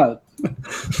it's not.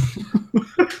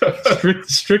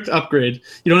 strict upgrade.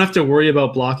 You don't have to worry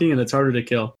about blocking, and it's harder to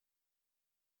kill.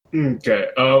 Okay,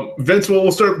 Vince. Well,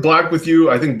 we'll start black with you.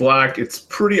 I think black. It's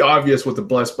pretty obvious with the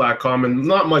Blessed Black common.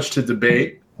 Not much to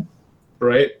debate,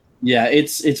 right? Yeah,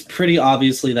 it's pretty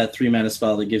obviously that 3-mana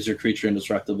spell that gives your creature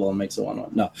indestructible and makes it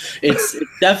 1/1. No, it's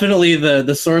definitely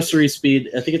the sorcery speed.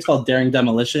 I think it's called Daring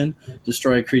Demolition.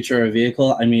 Destroy a creature or a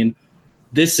vehicle. I mean,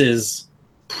 this is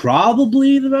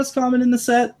probably the best common in the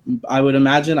set. I would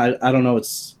imagine. I don't know.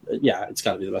 It's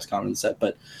got to be the best common in the set.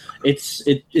 But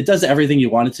it does everything you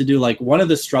want it to do. Like, one of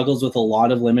the struggles with a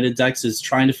lot of limited decks is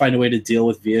trying to find a way to deal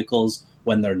with vehicles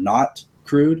when they're not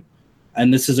crude.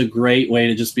 And this is a great way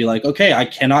to just be like, okay, I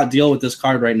cannot deal with this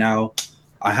card right now.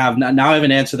 I have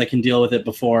an answer that can deal with it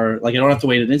before. Like, I don't have to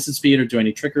wait at instant speed or do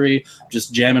any trickery.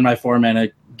 Just jam in my 4-mana.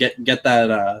 Get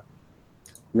that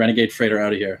Renegade Freighter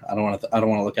out of here. I don't want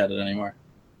to look at it anymore.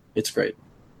 It's great.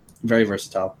 Very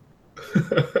versatile.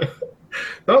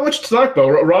 Not much to talk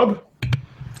about, Rob.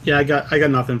 Yeah, I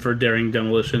got nothing for Daring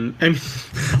Demolition. I mean,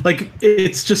 like,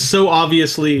 it's just so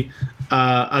obviously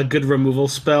a good removal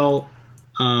spell.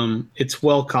 It's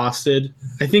well costed.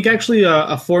 I think actually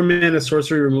a 4-mana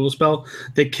sorcery removal spell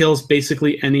that kills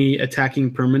basically any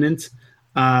attacking permanent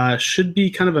should be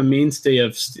kind of a mainstay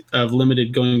of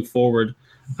limited going forward.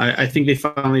 I think they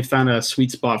finally found a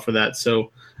sweet spot for that.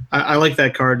 So I like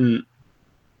that card, and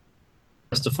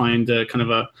just to find kind of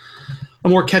a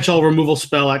more catch-all removal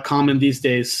spell at common these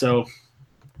days. So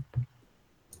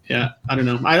yeah, I don't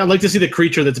know. I'd like to see the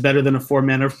creature that's better than a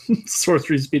 4-mana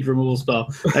sorcery speed removal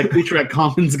spell. That creature at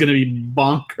common is going to be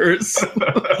bonkers.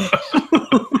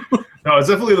 No, it's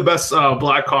definitely the best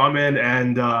black common,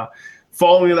 and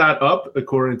following that up,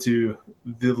 according to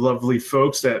the lovely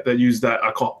folks that use that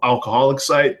alcoholic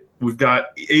site, we've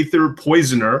got Aether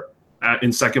Poisoner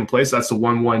in second place. That's the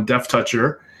 1/1 Death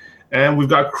Toucher. And we've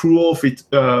got Cruel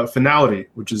Finality,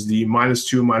 which is the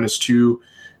 -2/-2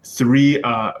 3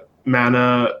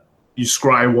 mana. You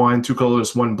scry 1, 2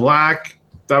 colors, 1 black.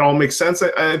 That all makes sense,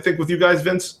 I think, with you guys,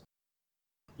 Vince.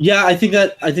 Yeah, I think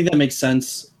that makes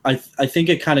sense. I think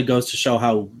it kind of goes to show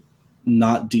how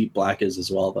not deep black is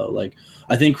as well, though. Like,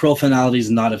 I think Cruel Finality is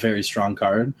not a very strong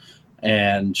card,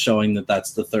 and showing that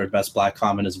that's the third best black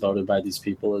common as voted by these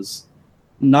people is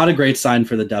not a great sign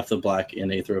for the depth of black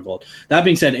in Aether Revolt. That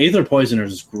being said, Aether Poisoner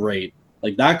is great.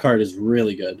 Like, that card is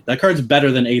really good. That card's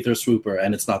better than Aether Swooper,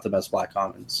 and it's not the best black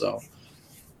common. So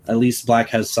at least black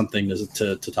has something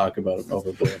to talk about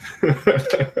over blue.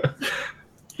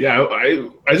 Yeah, I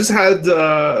just had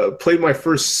played my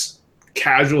first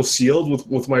casual sealed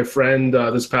with my friend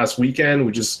this past weekend.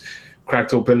 We just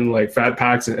cracked open like fat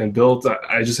packs and built.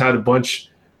 I just had a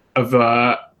bunch of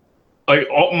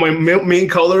all my main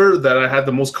color that I had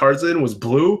the most cards in was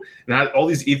blue, and I had all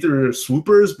these Aether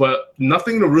Swoopers, but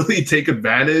nothing to really take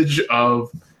advantage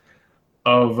of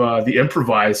the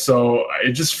improvise. So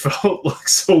it just felt like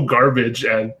so garbage,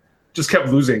 and just kept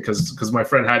losing because my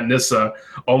friend had Nissa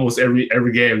almost every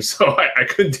game. So I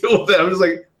couldn't deal with it. I was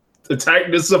like, attack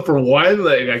Nissa for 1.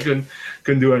 Like, I couldn't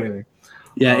do anything.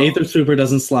 Yeah, Aether Swooper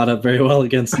doesn't slot up very well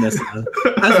against Nissa,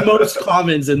 as most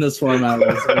commons in this format.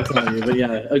 I'm telling you. But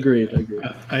yeah, agreed.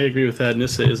 I agree with that.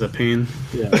 Nissa is a pain.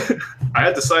 Yeah, I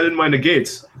had decided my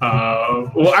negates.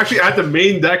 Well, actually, I had to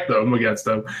main deck them against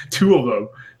them, 2 of them,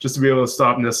 just to be able to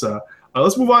stop Nissa.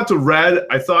 Let's move on to red.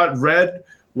 I thought red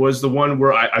was the one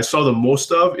where I saw the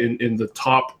most of in the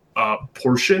top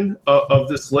portion of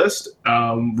this list.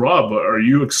 Rob, are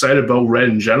you excited about red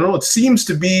in general? It seems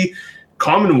to be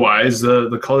common-wise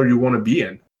the color you want to be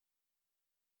in.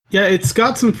 Yeah, it's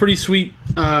got some pretty sweet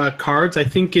cards. I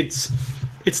think it's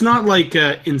not like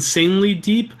insanely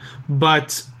deep,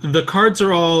 but the cards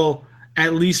are all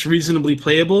at least reasonably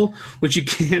playable, which you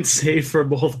can't say for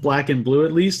both black and blue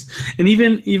at least. And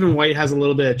even white has a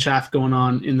little bit of chaff going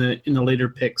on in the later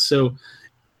picks. So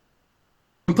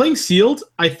I'm playing sealed.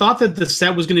 I thought that the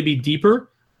set was going to be deeper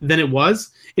than it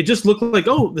was. It just looked like,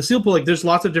 the sealed pool, like there's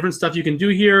lots of different stuff you can do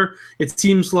here. It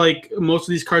seems like most of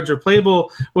these cards are playable.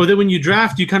 Well, then when you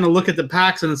draft, you kind of look at the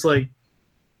packs and it's like,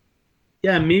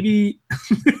 yeah, maybe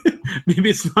maybe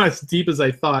it's not as deep as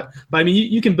I thought. But I mean,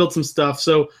 you can build some stuff.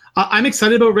 So I'm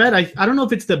excited about red. I don't know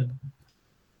if it's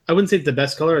I wouldn't say it's the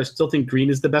best color. I still think green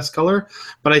is the best color.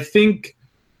 But I think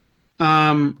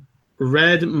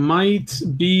red might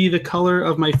be the color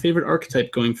of my favorite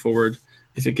archetype going forward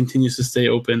if it continues to stay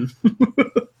open.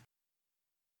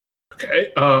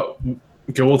 Okay,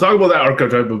 we'll talk about that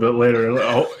archetype a bit later.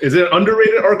 Is it an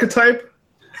underrated archetype?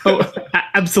 Oh,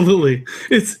 absolutely.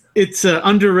 It's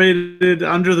underrated,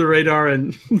 under the radar,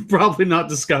 and probably not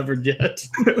discovered yet.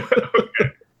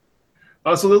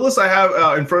 So the list I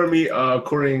have in front of me,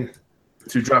 according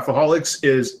to Draftaholics,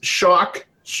 is Shock,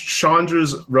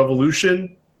 Chandra's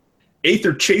Revolution,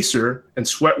 Aether Chaser, and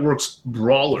Sweatworks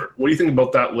Brawler. What do you think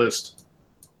about that list?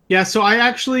 Yeah, so I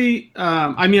actually,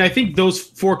 I think those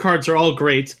 4 cards are all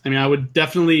great. I mean, I would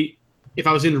definitely, if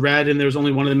I was in red and there was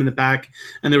only one of them in the back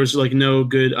and there was like no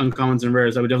good uncommons and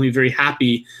rares, I would definitely be very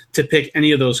happy to pick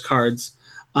any of those cards.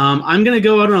 I'm going to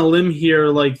go out on a limb here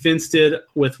like Vince did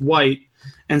with white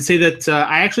and say that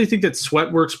I actually think that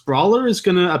Sweatworks Brawler is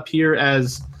going to appear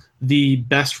as the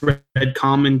best red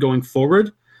common going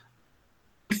forward.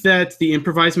 I think that the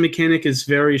improvised mechanic is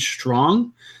very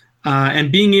strong,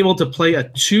 and being able to play a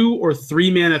 2 or 3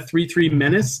 mana 3/3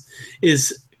 menace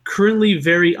is currently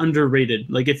very underrated.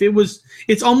 Like if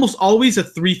it's almost always a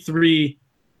 3/3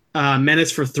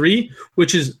 menace for 3,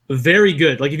 which is very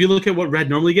good. Like if you look at what red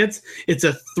normally gets, it's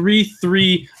a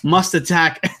 3/3 must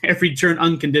attack every turn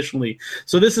unconditionally.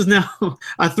 So this is now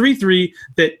a 3/3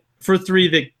 that for 3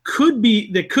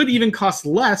 that could even cost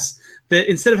less, that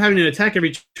instead of having to attack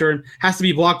every turn has to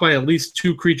be blocked by at least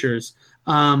 2 creatures.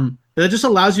 That just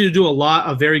allows you to do a lot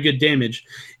of very good damage.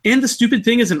 And the stupid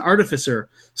thing is an artificer.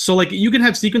 So like you can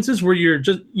have sequences where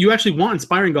you actually want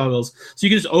Inspiring Goggles. So you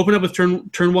can just open up with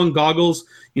turn 1 Goggles,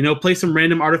 play some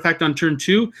random artifact on turn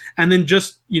 2, and then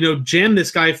just, jam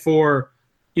this guy for,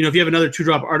 if you have another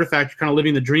 2-drop artifact, you're kind of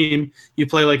living the dream. You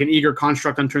play like an Eager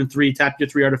Construct on turn 3, tap your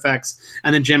 3 artifacts,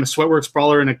 and then jam a Sweatworks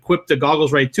Brawler and equip the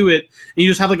Goggles right to it. And you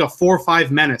just have like a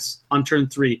 4/5 menace on turn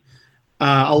 3.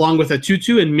 Along with a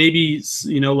 2/2 and maybe,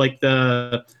 like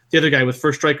the other guy with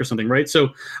First Strike or something, right? So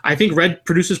I think red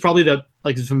produces probably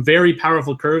some very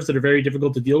powerful curves that are very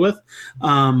difficult to deal with,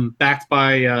 backed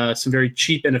by some very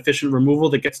cheap and efficient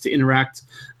removal that gets to interact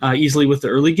easily with the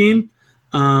early game.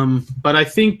 But I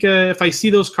think if I see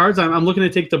those cards, I'm looking to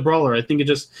take the Brawler. I think it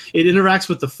interacts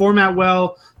with the format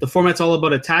well. The format's all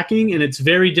about attacking, and it's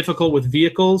very difficult with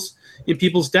vehicles in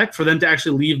people's deck for them to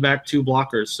actually leave back 2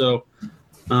 blockers. So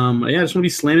I just want to be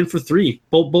slamming for 3.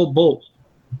 Bolt, bolt, bolt.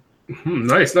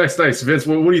 Nice. Vince,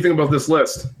 what do you think about this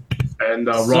list? And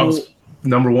Rob's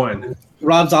number 1.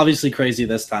 Rob's obviously crazy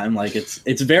this time. Like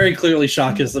it's very clearly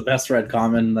Shock is the best red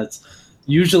common. That's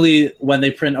usually when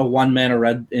they print a 1-mana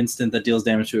red instant that deals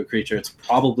damage to a creature, it's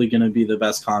probably going to be the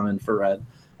best common for red.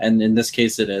 And in this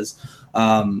case, it is.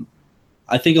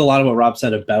 I think a lot of what Rob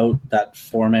said about that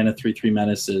 4-mana 3/3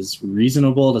 menace is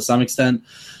reasonable to some extent.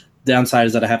 Downside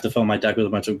is that I have to fill my deck with a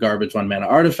bunch of garbage 1-mana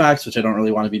artifacts, which I don't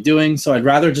really want to be doing. So I'd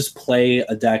rather just play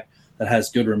a deck that has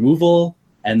good removal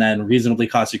and then reasonably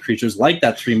costly creatures like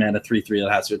that 3-mana 3/3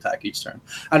 that has to attack each turn.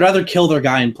 I'd rather kill their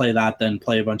guy and play that than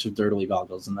play a bunch of Dirtily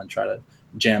Goggles and then try to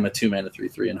jam a 2-mana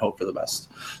 3/3 and hope for the best.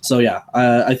 So yeah,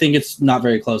 I think it's not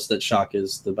very close that Shock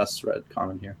is the best red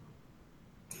common here.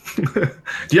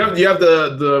 Do you have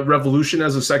the Revolution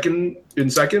as a second?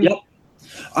 Yep.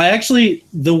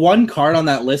 The one card on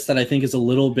that list that I think is a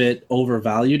little bit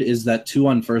overvalued is that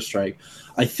 2/1 First Strike.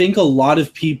 I think a lot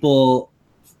of people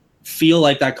feel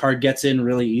like that card gets in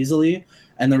really easily,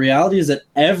 and the reality is that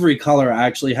every color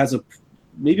actually has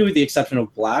maybe with the exception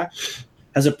of black,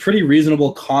 has a pretty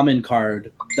reasonable common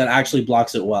card that actually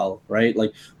blocks it well, right?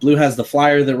 Like blue has the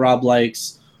Flyer that Rob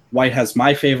likes, white has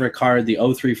my favorite card, the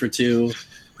 0/3 for 2.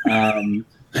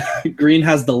 Green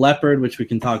has the Leopard, which we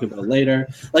can talk about later.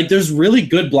 Like, there's really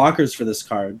good blockers for this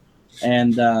card,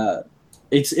 and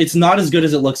it's not as good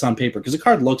as it looks on paper because the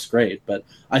card looks great, but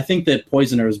I think that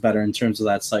Poisoner is better in terms of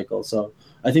that cycle. So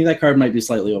I think that card might be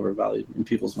slightly overvalued in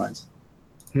people's minds.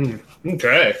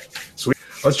 Okay, sweet.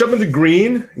 Let's jump into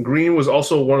green. Green was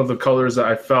also one of the colors that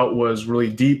I felt was really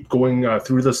deep going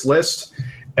through this list,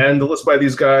 and the list by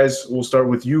these guys. We'll start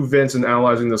with you, Vince, in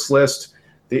analyzing this list.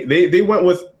 They went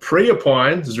with Prey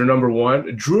Upon as their number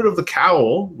 1, Druid of the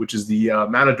Cowl, which is the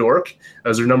Mana Dork,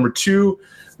 as their number 2,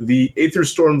 the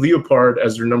Aetherstorm Leopard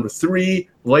as their number 3,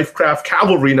 Lifecraft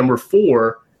Cavalry number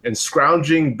 4, and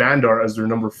Scrounging Bandar as their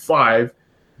number 5,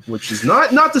 which is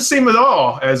not the same at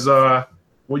all as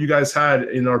what you guys had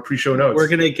in our pre-show notes. We're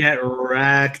gonna get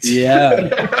wrecked. Yeah.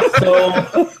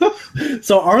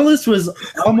 So our list was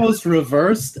almost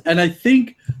reversed, and I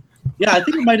think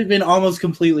it might have been almost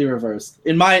completely reversed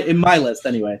in my list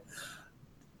anyway.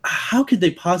 How could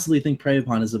they possibly think Prey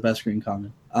Upon is the best green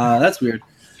common? That's weird.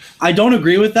 I don't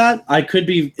agree with that. I could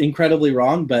be incredibly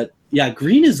wrong, but yeah,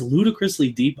 green is ludicrously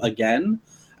deep again,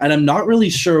 and I'm not really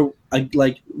sure.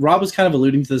 Like Rob was kind of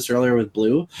alluding to this earlier with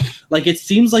blue. Like it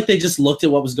seems like they just looked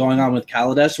at what was going on with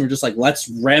Kaladesh and were just like, let's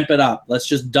ramp it up. Let's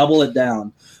just double it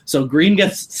down. So green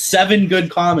gets 7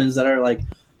 good commons that are like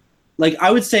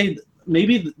I would say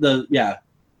maybe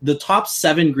the top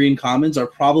 7 green commons are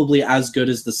probably as good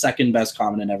as the second best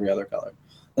common in every other color.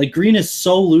 Like, green is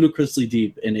so ludicrously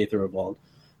deep in Aether Revolt.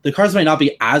 The cards might not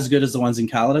be as good as the ones in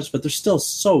Kaladesh, but they're still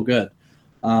so good.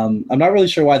 I'm not really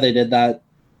sure why they did that.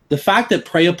 The fact that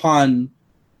Prey Upon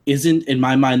isn't, in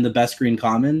my mind, the best green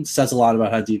common says a lot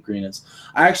about how deep green is.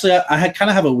 I kind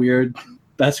of have a weird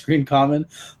best green common.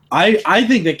 I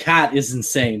think the cat is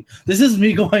insane. This is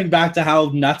me going back to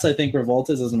how nuts I think Revolt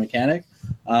is as a mechanic.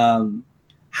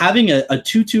 Having a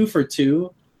 2/2 for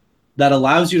 2 that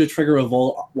allows you to trigger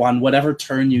Revolt on whatever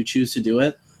turn you choose to do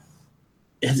it,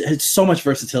 it's so much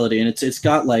versatility, and it's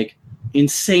got like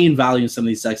insane value in some of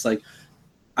these decks. Like,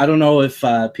 I don't know if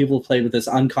people played with this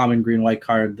uncommon green-white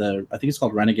card. I think it's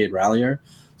called Renegade Rallier.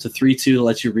 It's a 3/2 that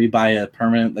lets you rebuy a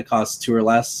permanent that costs 2 or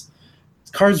less.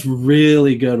 This card's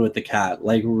really good with the cat,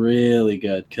 like really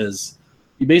good, because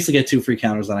you basically get 2 free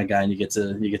counters on a guy, and you get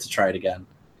to try it again.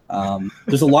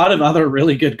 There's a lot of other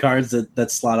really good cards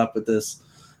that slot up with this.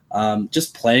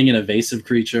 Just playing an evasive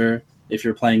creature, if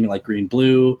you're playing like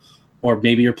green-blue, or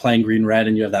maybe you're playing green-red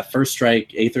and you have that first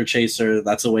strike, Aether Chaser,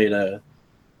 that's a way to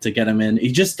get him in.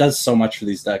 He just does so much for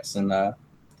these decks, and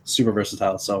super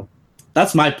versatile. So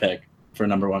that's my pick for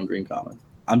number 1 green common.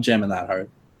 I'm jamming that hard.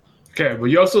 Okay, but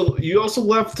you also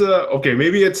left. Okay,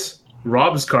 maybe it's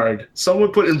Rob's card.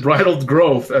 Someone put Embridled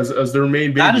Growth as their main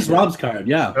baby. That is Rob's card,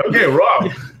 yeah. Okay,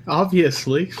 Rob.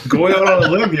 Obviously. Going out on a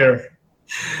limb here.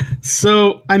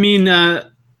 So, I mean,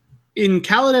 in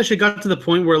Kaladesh, it got to the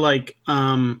point where, like,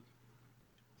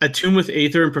 Attune with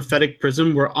Aether and Prophetic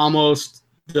Prism were almost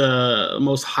the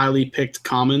most highly picked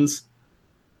commons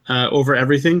over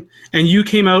everything. And you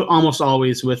came out almost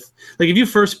always with, like, if you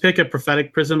first pick a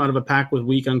Prophetic Prism out of a pack with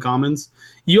weak uncommons,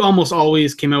 you almost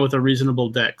always came out with a reasonable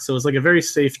deck. So it's like a very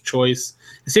safe choice.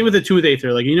 The same with Attune with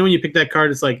Aether. Like, you know, when you pick that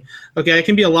card, it's like, okay, I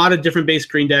can be a lot of different base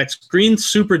green decks. Green's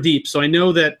super deep, so I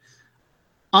know that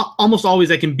almost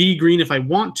always I can be green if I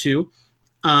want to.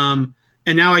 And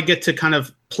now I get to kind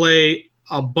of play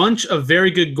a bunch of very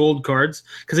good gold cards,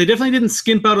 because they definitely didn't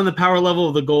skimp out on the power level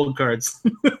of the gold cards.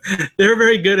 They're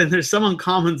very good, and there's some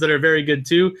uncommons that are very good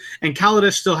too. And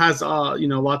Kaladesh still has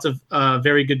lots of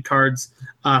very good cards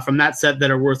from that set that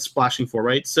are worth splashing for,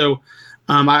 right? So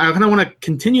I kind of want to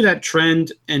continue that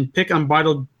trend and pick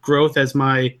Unbridled Growth as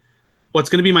what's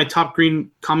going to be my top green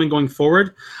common going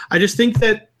forward. I just think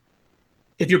that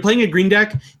if you're playing a green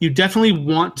deck, you definitely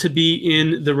want to be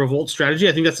in the Revolt strategy.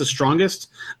 I think that's the strongest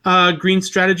green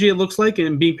strategy, it looks like,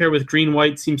 and being paired with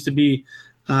green-white seems to be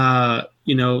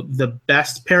the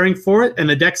best pairing for it. And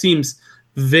the deck seems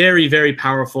very, very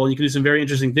powerful. You can do some very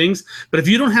interesting things. But if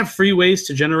you don't have free ways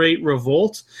to generate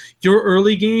Revolt, your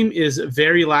early game is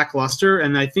very lackluster,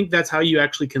 and I think that's how you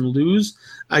actually can lose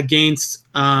against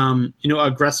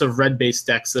aggressive red-based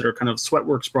decks that are kind of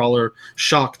Sweatworks Brawler,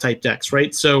 Shock type decks,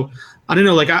 right? So I don't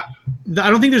know, like I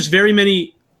don't think there's very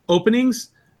many openings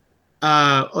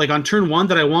like on turn 1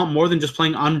 that I want more than just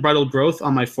playing Unbridled Growth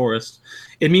on my forest.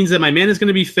 It means that my mana is going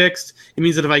to be fixed. It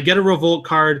means that if I get a Revolt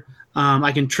card,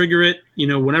 I can trigger it,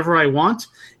 whenever I want,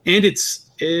 and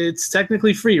it's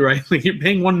technically free, right? Like, you're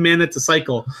paying 1 mana to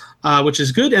cycle, which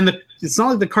is good, and it's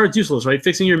not like the card's useless, right?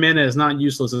 Fixing your mana is not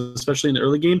useless, especially in the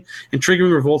early game, and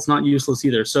triggering Revolt's not useless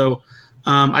either. So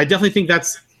I definitely think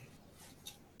that's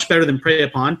better than Prey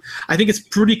Upon. I think it's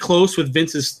pretty close with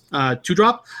Vince's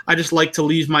 2-drop. I just like to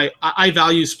leave I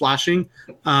value splashing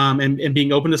and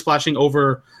being open to splashing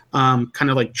over kind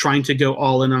of like trying to go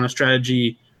all in on a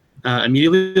strategy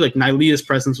immediately. Like, Nylea's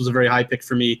Presence was a very high pick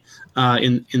for me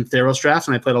in Theros drafts,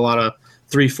 and I played a lot of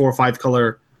 3, 4, 5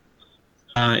 color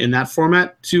in that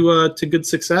format to good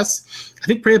success. I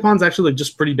think Prey Upon's actually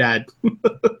just pretty bad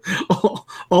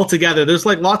altogether. There's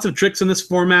like lots of tricks in this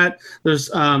format. There's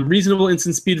reasonable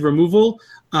instant speed removal,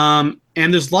 and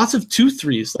there's lots of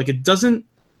 2/3s. Like, it doesn't,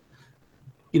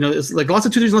 it's like lots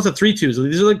of 2/3s, lots of 3/2s.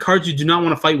 These are like cards you do not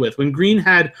want to fight with. When green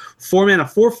had 4 mana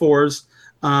 4/4s,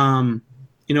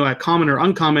 at common or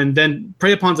uncommon, then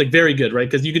Prey Upon's like very good, right?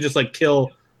 Because you could just like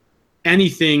kill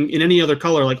anything in any other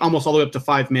color, like almost all the way up to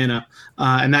 5 mana,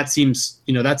 and that seems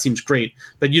great.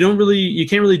 But you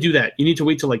can't really do that. You need to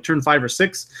wait till like turn 5 or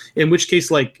 6, in which case,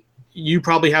 like, you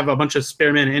probably have a bunch of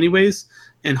spare mana anyways,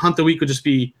 and Hunt the Weak would just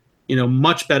be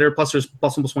much better. Plus there's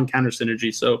 +1/+1 counter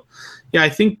synergy. So yeah, I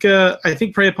think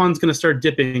Prey Upon's going to start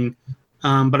dipping,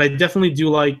 but I definitely do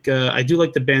like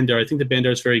the Bandar. I think the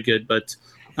Bandar is very good, but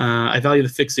I value the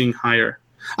fixing higher.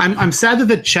 I'm sad that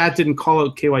the chat didn't call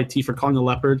out KYT for calling a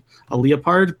leopard a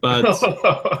leopard, but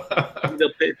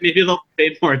maybe they'll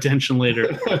pay more attention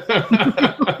later.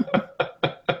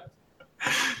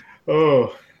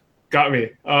 Oh, got me.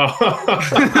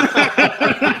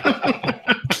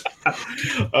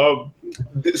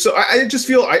 So I just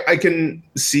feel I can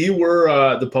see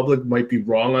where the public might be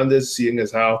wrong on this, seeing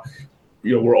as how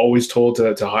we're always told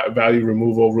to value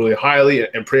removal really highly,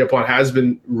 and Prey Upon has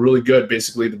been really good,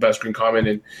 basically the best green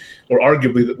common or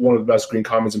arguably one of the best green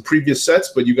commons in previous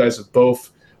sets. But you guys have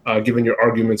both given your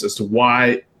arguments as to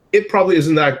why it probably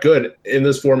isn't that good in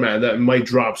this format. That might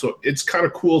drop. So it's kind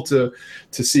of cool to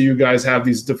see you guys have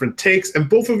these different takes, and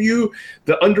both of you,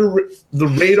 the under the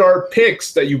radar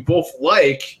picks that you both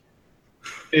like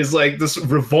is like this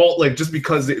revolt, like just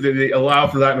because they allow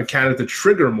for that mechanic to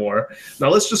trigger more. Now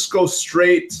let's just go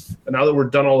straight. And now that we're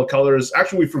done all the colors,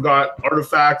 actually we forgot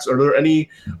artifacts. Are there any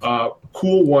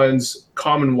cool ones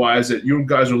common wise that you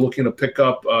guys are looking to pick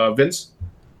up, Vince?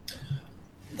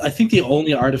 I think the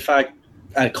only artifact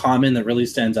at common that really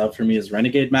stands out for me is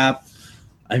Renegade Map.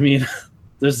 I mean,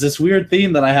 there's this weird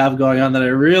theme that I have going on that I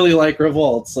really like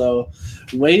Revolt. So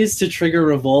ways to trigger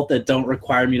Revolt that don't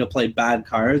require me to play bad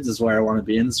cards is where I want to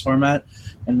be in this format.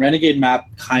 And Renegade Map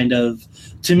kind of,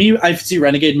 to me, I see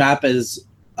Renegade Map as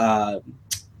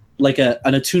like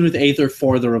an Attune with Aether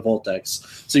for the Revolt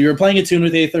decks. So you were playing Attune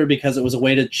with Aether because it was a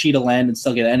way to cheat a land and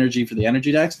still get energy for the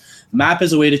energy decks. Map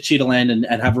is a way to cheat a land and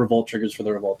have Revolt triggers for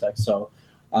the Revolt decks. So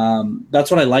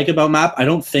that's what I like about Map. I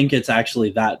don't think it's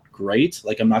actually that great.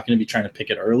 Like, I'm not going to be trying to pick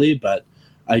it early, but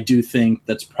I do think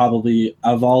that's probably,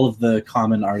 of all of the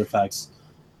common artifacts,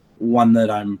 one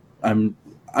that I'm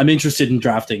interested in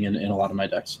drafting in a lot of my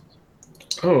decks.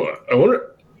 Oh, I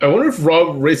wonder if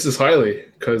Rob rates this highly,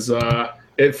 because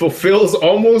it fulfills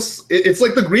almost. It's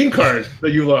like the green card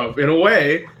that you love in a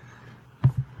way.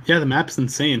 Yeah, the map's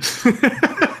insane.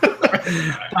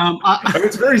 I mean,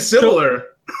 it's very similar.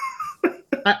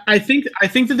 I think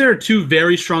that there are two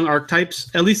very strong archetypes,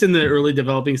 at least in the early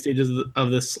developing stages of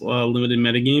this limited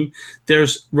metagame.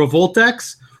 There's Revolt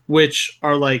decks, which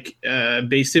are like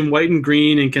based in white and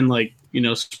green and can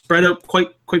spread out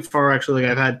quite far. Actually,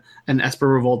 like I've had an Esper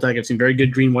Revolt deck. I've seen very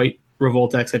good green-white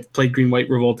Revolt decks. I've played green-white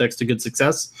Revolt decks to good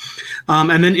success,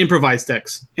 and then improvised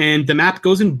decks. And the map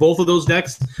goes in both of those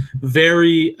decks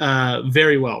very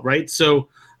very well, right? So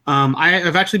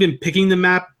I've actually been picking the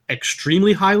map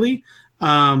extremely highly.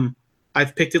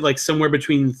 I've picked it like somewhere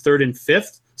between 3rd and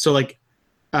 5th. So like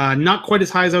not quite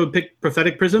as high as I would pick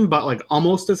Prophetic Prism, but like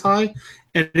almost as high.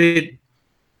 And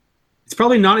it's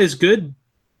probably not as good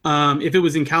if it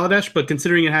was in Kaladesh, but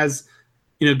considering it has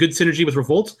good synergy with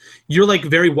Revolt, you're like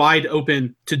very wide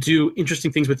open to do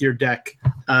interesting things with your deck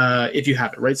if you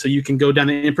have it, right? So you can go down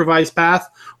an improvised path,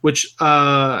 which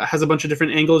has a bunch of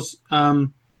different angles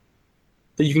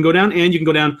that you can go down, and you can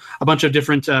go down a bunch of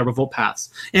different Revolt paths.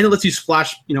 And it lets you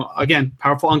splash, again,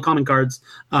 powerful uncommon cards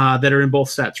that are in both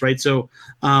sets, right? So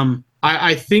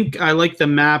I think I like the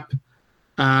map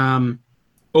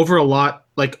over a lot,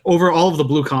 like over all of the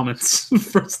blue commons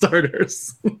for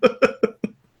starters.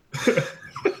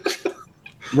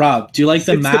 Rob, do you like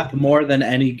the map more than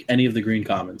any of the green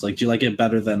commons? Like, do you like it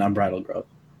better than Unbridled Growth?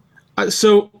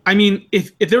 So, I mean,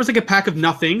 if there was like a pack of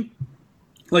nothing,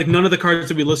 like none of the cards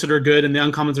that we listed are good and the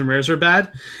uncommons and rares are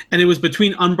bad, and it was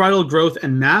between Unbridled Growth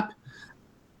and map,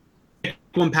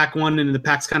 pack one and the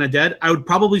pack's kind of dead, I would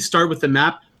probably start with the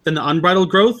map, then the Unbridled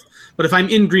Growth. But if I'm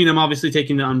in green, I'm obviously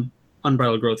taking the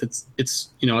Unbridled Growth. It's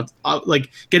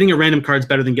like getting a random card is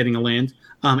better than getting a land.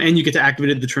 And you get to activate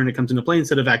it the turn it comes into play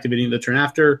instead of activating it the turn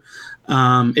after.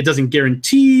 It doesn't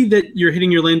guarantee that you're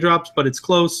hitting your land drops, but it's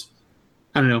close.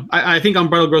 I don't know. I think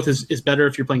Unbridled Growth is better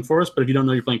if you're playing Forest, but if you don't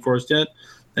know you're playing Forest yet,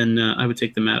 then I would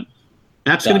take the map.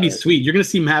 Map's going to be sweet. You're going to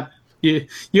see map. You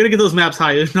got to get those maps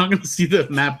high. You're not going to see the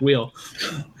map wheel.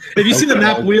 If you see the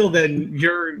map wheel, then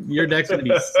your deck's going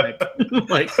to be sick,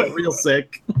 like real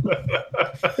sick.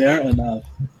 Fair enough.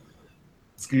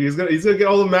 He's gonna get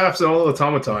all the maps and all the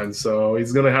automatons, so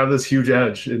he's gonna have this huge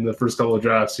edge in the first couple of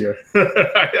drafts here.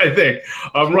 I think.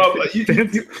 Rob,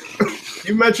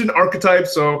 you mentioned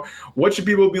archetypes, so what should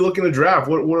people be looking to draft?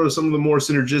 What are some of the more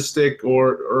synergistic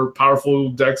or powerful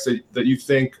decks that you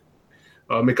think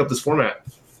make up this format?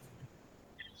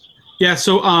 Yeah,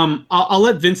 so I'll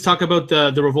let Vince talk about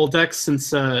the Revolt decks since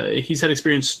he's had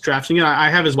experience drafting it. I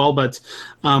have as well, but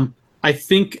I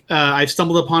think I've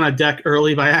stumbled upon a deck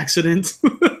early by accident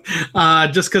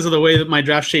just because of the way that my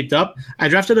draft shaped up. I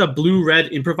drafted a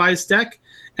blue-red improvised deck,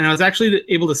 and I was actually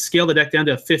able to scale the deck down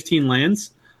to 15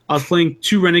 lands. I was playing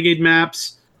 2 Renegade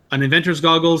maps, an Inventor's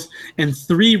Goggles, and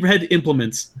 3 red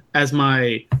implements as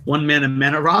my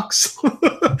 1-mana rocks.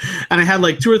 And I had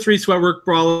like 2 or 3 Sweatwork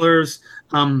Brawlers,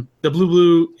 the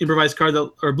blue improvised card,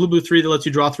 or blue 3 that lets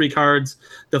you draw 3 cards,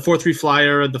 the 4/3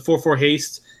 flyer, the 4/4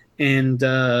 haste, and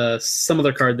some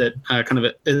other card that kind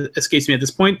of escapes me at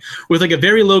this point, with like a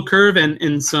very low curve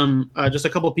and some just a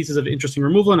couple of pieces of interesting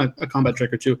removal and a combat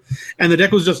trick or two. And the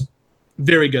deck was just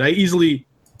very good. I easily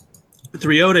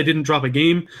 3-0'd. I didn't drop a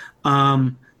game.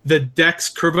 The deck's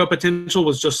curve up potential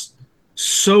was just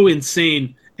so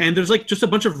insane. And there's like just a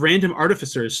bunch of random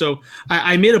artificers. So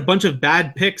I made a bunch of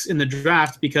bad picks in the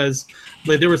draft because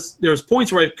like there was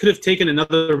points where I could have taken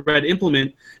another red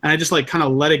implement and I just like kind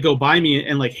of let it go by me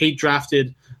and like hate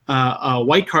drafted a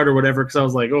white card or whatever because I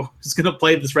was like, oh, I'm just gonna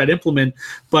play this red implement.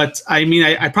 But I mean,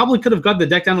 I probably could have got the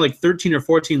deck down to like 13 or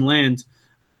 14 land.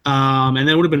 And then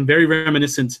it would have been very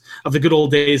reminiscent of the good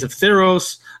old days of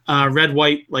Theros, red,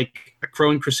 white, like a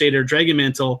Crowing Crusader, Dragon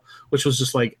Mantle, which was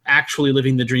just like actually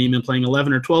living the dream and playing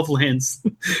 11 or 12 lands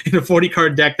in a 40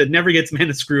 card deck that never gets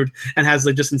mana screwed and has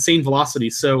like just insane velocity.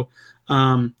 So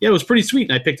yeah, it was pretty sweet.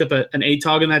 And I picked up an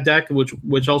ATOG in that deck,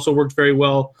 which also worked very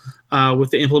well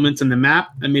with the implements and the map.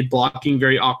 I made blocking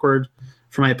very awkward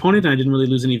for my opponent, and I didn't really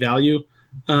lose any value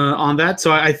on that.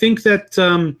 So I think that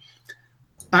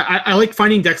I like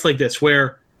finding decks like this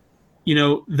where, you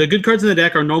know, the good cards in the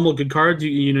deck are normal good cards.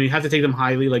 You know, you have to take them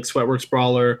highly, like Sweatworks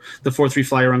Brawler, the 4/3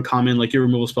 flyer uncommon, like your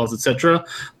removal spells, etc.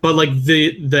 But like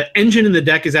the engine in the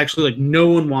deck is actually like no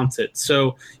one wants it,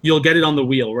 so you'll get it on the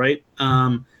wheel, right?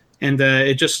 And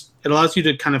it allows you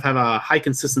to kind of have a high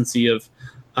consistency of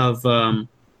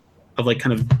like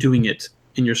kind of doing it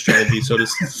in your strategy, so to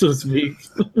speak.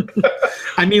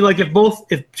 I mean, like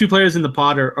if two players in the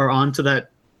pod are onto that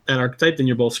archetype, then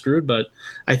you're both screwed. But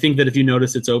I think that if you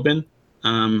notice it's open,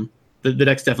 the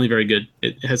deck's definitely very good.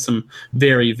 It has some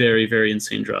very, very, very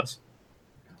insane draws.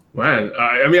 Man,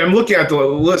 I mean, I'm looking at the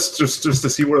list just to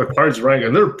see where the cards rank,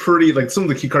 and they're pretty, like, some of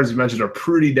the key cards you mentioned are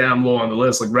pretty damn low on the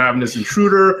list, like Ravenous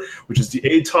Intruder, which is the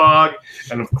ATOG,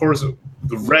 and of course,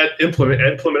 the red implement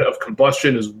of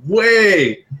Combustion is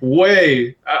way,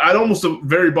 at almost the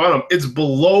very bottom. It's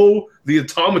below the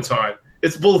Automaton.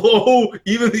 It's below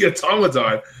even the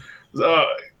Automaton.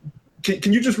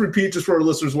 Can you just repeat, just for our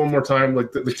listeners one more time,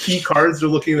 like the key cards they're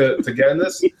looking to get in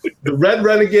this? The Red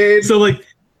Renegade. So, like,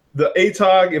 the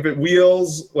ATOG, if it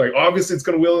wheels, like obviously it's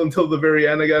going to wheel until the very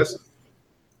end, I guess.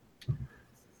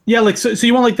 Yeah, like so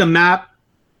you want like the map,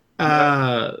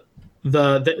 the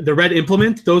red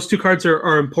implement. Those two cards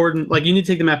are important. Like you need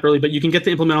to take the map early, but you can get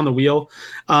the implement on the wheel,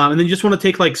 and then you just want to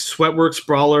take like Sweatworks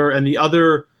Brawler and the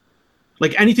other,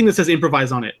 like anything that says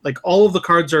improvise on it. Like all of the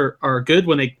cards are good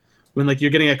when like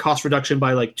you're getting a cost reduction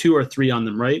by like 2 or 3 on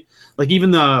them, right? Like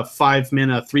even the 5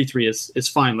 mana 3/3 is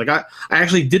fine. Like I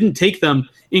actually didn't take them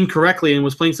incorrectly and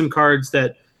was playing some cards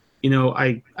that, you know,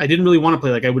 I didn't really want to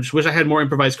play. Like I wish I had more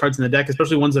improvised cards in the deck,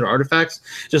 especially ones that are artifacts.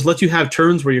 Just let you have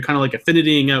turns where you're kind of like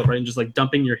affinitying out, right, and just like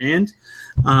dumping your hand,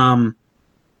 and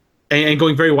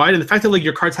going very wide. And the fact that like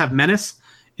your cards have menace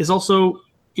is also,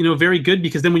 you know, very good,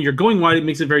 because then when you're going wide, it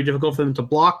makes it very difficult for them to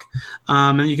block.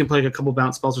 And you can play like a couple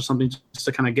bounce spells or something just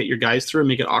to kind of get your guys through and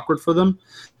make it awkward for them.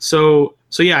 So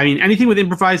yeah, I mean, anything with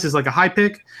improvise is like a high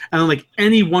pick, and then like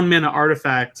any 1 mana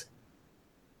artifact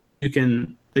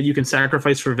that you can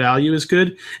sacrifice for value is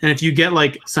good. And if you get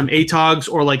like some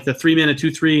ATOGs or like the 3 mana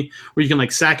 2/3 where you can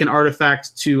like sack an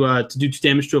artifact to do 2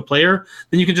 damage to a player,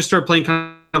 then you can just start playing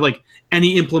kind of like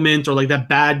any implement or like that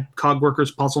bad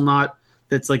Cogworkers Puzzle Knot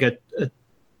that's like a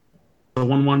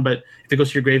 1/1, but if it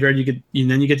goes to your graveyard,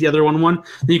 then you get the other 1/1.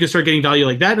 Then you can start getting value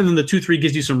like that, and then the 2/3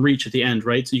 gives you some reach at the end,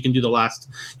 right? So you can do the last,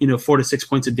 4 to 6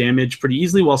 points of damage pretty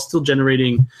easily while still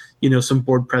generating, some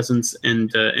board presence and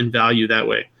value that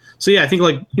way. So yeah, I think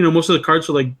like most of the cards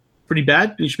are like pretty bad,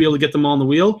 and you should be able to get them all on the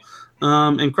wheel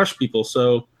and crush people.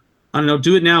 So I don't know,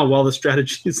 do it now while the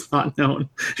strategy is not known.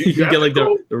 You can get like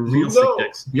the real sick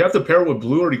decks. You have to pair it with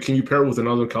blue, or can you pair it with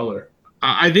another color?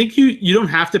 I think you don't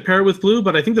have to pair it with blue,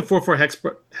 but I think the 4/4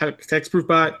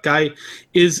 hexproof guy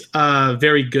is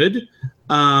very good.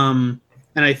 And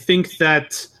I think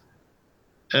that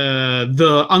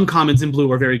the uncommons in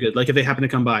blue are very good, like if they happen to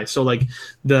come by. So like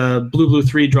the blue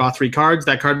 3, draw 3 cards.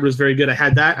 That card was very good. I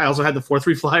had that. I also had the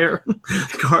 4/3 flyer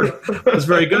card. It was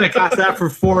very good. I cast that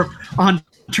for 4 on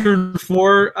turn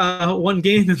 4 one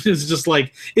game. It was just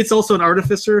like, it's also an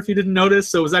artificer if you didn't notice.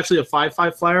 So it was actually a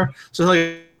 5/5 flyer. So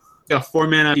like a 4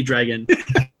 mana dragon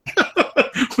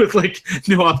with like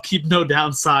no upkeep, no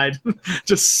downside,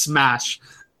 just smash.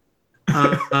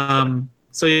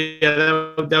 So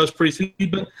yeah, that was pretty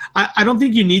sweet. But I don't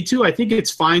think you need to. I think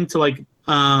it's fine to like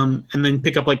and then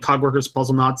pick up like Cogworkers,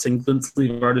 Puzzle Knots, and Glint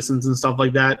Sleeve Artisans and stuff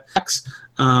like that,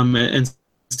 and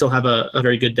still have a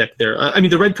very good deck there. I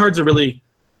mean, the red cards are really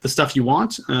the stuff you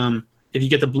want. If you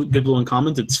get the good blue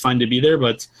uncommons, it's fine to be there,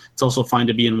 but it's also fine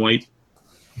to be in white.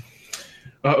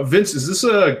 Vince, is this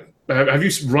a Have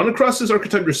you run across this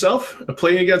archetype yourself,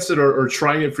 playing against it or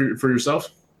trying it for yourself?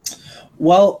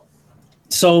 Well,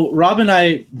 so Rob and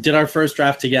I did our first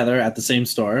draft together at the same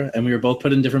store, and we were both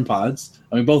put in different pods,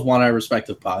 and we both won our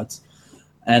respective pods.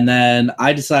 And then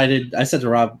I said to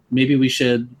Rob, maybe we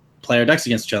should play our decks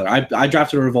against each other. I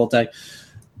drafted a Revolt deck.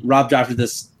 Rob drafted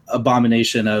this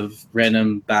abomination of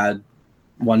random bad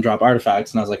one-drop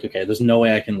artifacts, and I was like, okay, there's no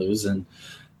way I can lose. And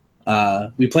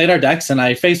we played our decks, and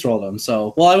I face rolled them.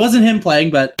 So, well, it wasn't him playing,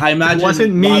 but I imagine it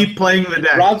wasn't me playing the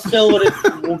deck. Rob still would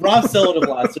have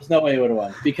lost. There's no way he would have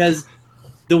won, because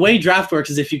the way draft works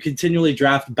is if you continually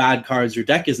draft bad cards, your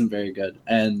deck isn't very good,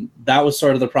 and that was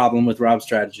sort of the problem with Rob's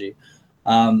strategy.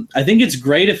 I think it's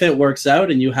great if it works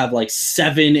out and you have like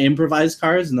 7 improvised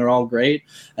cards and they're all great,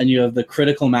 and you have the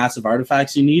critical mass of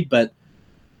artifacts you need, but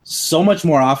so much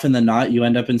more often than not, you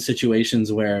end up in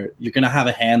situations where you're going to have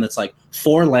a hand that's like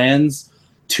 4 lands,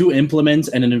 2 implements,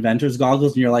 and an inventor's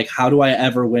goggles, and you're like, how do I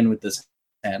ever win with this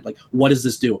hand? Like, what does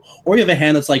this do? Or you have a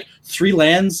hand that's like 3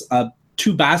 lands,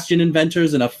 2 Bastion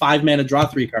inventors, and a 5-mana draw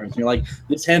 3 cards. And you're like,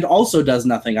 this hand also does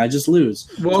nothing. I just lose.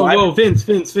 Whoa, Vince,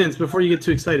 before you get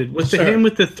too excited. With the hand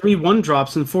with the 3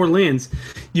 1-drops and 4 lands,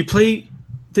 you play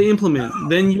the implement,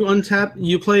 then you untap,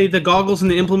 you play the goggles and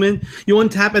the implement, you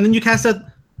untap, and then you cast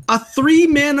a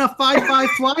 3-mana 5/5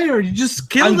 flyer. You just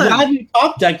kill them. I'm glad you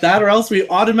top deck that, or else we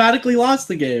automatically lost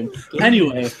the game.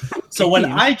 Anyway, so when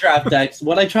I draft decks,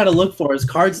 what I try to look for is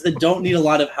cards that don't need a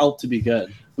lot of help to be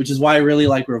good, which is why I really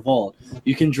like Revolt.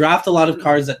 You can draft a lot of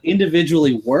cards that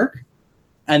individually work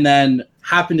and then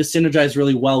happen to synergize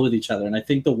really well with each other. And I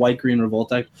think the white-green Revolt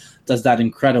deck does that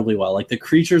incredibly well. Like, the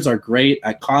creatures are great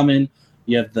at common.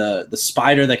 You have the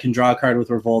spider that can draw a card with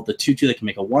Revolt, the 2/2 that can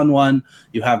make a 1/1.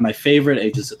 You have my favorite,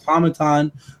 Aegis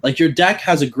Automaton. Like, your deck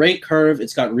has a great curve.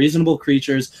 It's got reasonable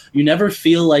creatures. You never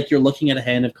feel like you're looking at a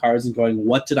hand of cards and going,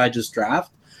 what did I just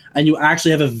draft? And you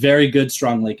actually have a very good,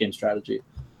 strong late-game strategy.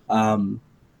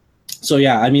 So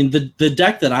yeah, I mean, the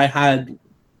deck that I had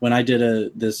when I did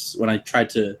when I tried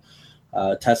to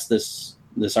test this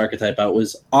archetype out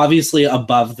was obviously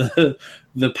above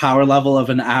the power level of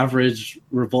an average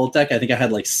Revolt deck. I think I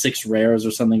had like 6 rares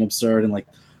or something absurd and like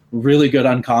really good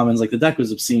uncommons. Like, the deck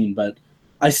was obscene, but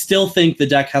I still think the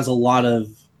deck has a lot of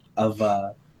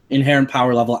inherent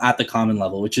power level at the common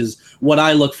level, which is what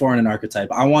I look for in an archetype.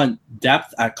 I want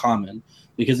depth at common,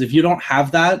 because if you don't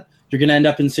have that, you're going to end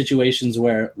up in situations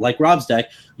where, like Rob's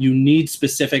deck, you need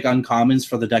specific uncommons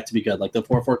for the deck to be good, like the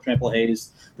 4/4 Trample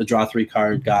Haze, the draw 3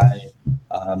 card guy,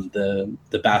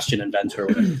 the Bastion Inventor,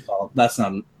 whatever it's called. That's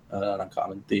not an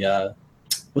uncommon. The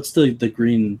what's the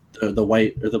green, the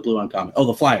white, or the blue uncommon? Oh,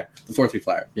 the flyer, the 4/3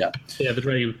 flyer. Yeah, the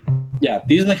dragon. Yeah,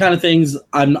 these are the kind of things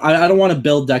I don't want to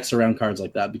build decks around cards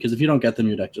like that, because if you don't get them,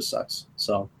 your deck just sucks.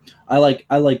 So I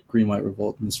like green-white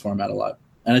Revolt in this format a lot.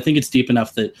 And I think it's deep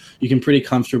enough that you can pretty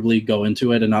comfortably go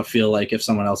into it and not feel like if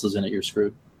someone else is in it, you're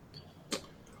screwed.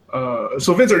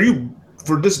 So Vince, are you,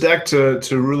 for this deck to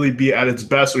really be at its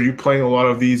best, are you playing a lot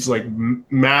of these like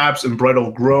maps and Bridal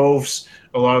Groves,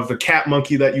 a lot of the Cat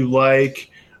Monkey that you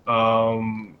like,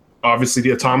 obviously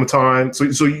the Automaton?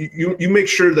 So you make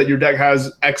sure that your deck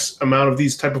has X amount of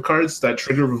these type of cards that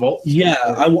trigger Revolt? Yeah,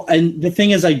 and the thing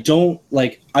is,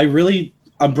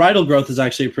 Bridal Growth is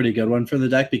actually a pretty good one for the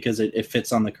deck because it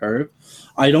fits on the curve.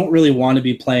 I don't really want to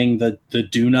be playing the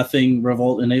do-nothing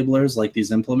Revolt enablers like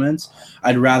these implements.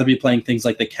 I'd rather be playing things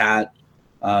like the Cat,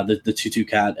 the 2/2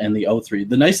 Cat, and the O3.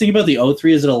 The nice thing about the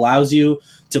O3 is it allows you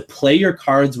to play your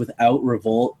cards without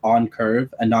Revolt on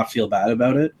curve and not feel bad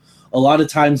about it. A lot of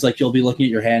times, like, you'll be looking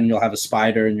at your hand and you'll have a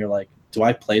spider and you're like, do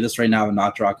I play this right now and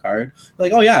not draw a card?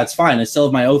 Like, oh yeah, it's fine. I still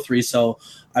have my O3, so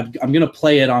I'm going to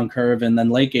play it on curve, and then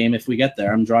late game, if we get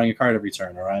there, I'm drawing a card every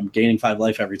turn, or I'm gaining 5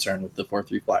 life every turn with the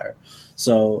 4/3 flyer.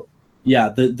 So yeah,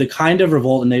 the kind of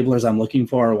Revolt enablers I'm looking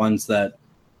for are ones that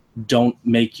don't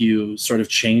make you sort of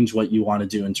change what you want to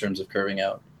do in terms of curving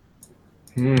out.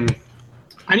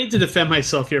 I need to defend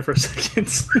myself here for a second.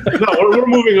 No, we're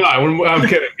moving on. I'm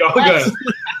kidding. Go ahead.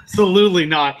 Absolutely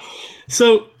not.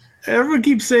 So everyone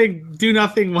keeps saying do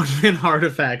nothing 1-mana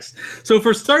artifacts. So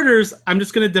for starters, I'm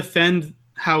just going to defend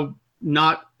how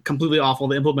not completely awful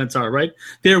the implements are, right?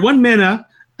 They're 1 mana,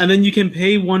 and then you can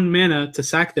pay 1 mana to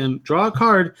sack them, draw a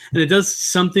card, and it does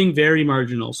something very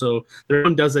marginal. So their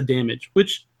one does a damage,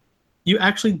 which you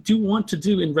actually do want to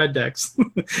do in red decks.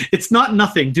 It's not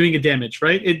nothing doing a damage,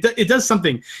 right? It does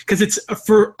something because it's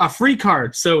for a free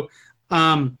card. So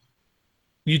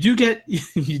you do get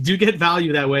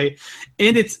value that way,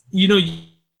 and it's,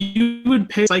 you would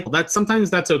pay cycle. That's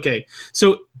okay.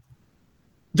 So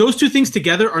those two things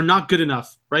together are not good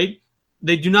enough, right?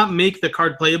 they do not make the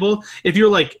card playable. If you're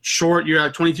like short, you're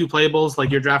at 22 playables, like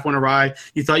your draft went awry,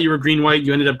 you thought you were green-white,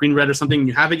 you ended up green-red or something, and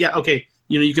you have it yet, okay,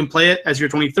 you can play it as your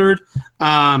 23rd,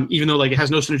 even though like it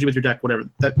has no synergy with your deck, whatever.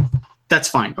 That's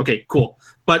fine. Okay, cool.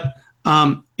 But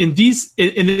in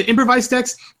the improvised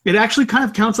decks, it actually kind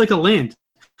of counts like a land.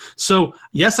 So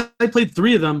yes, I played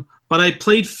 3 of them, but I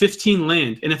played 15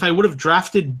 land. And if I would have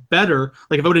drafted better,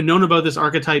 like if I would have known about this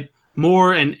archetype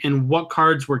more and what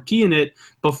cards were key in it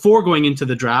before going into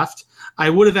the draft, I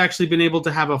would have actually been able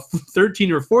to have a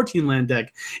 13 or 14 land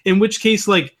deck, in which case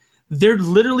like they're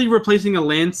literally replacing a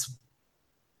land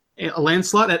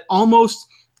slot at almost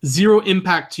 0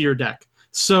 impact to your deck.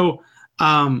 So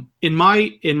in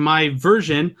my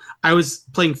version, I was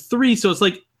playing 3, so it's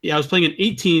like I was playing an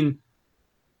 18.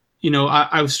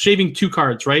 I was shaving 2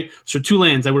 cards, right? So 2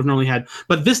 lands I would have normally had.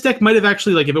 But this deck might have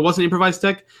actually, like, if it wasn't an improvised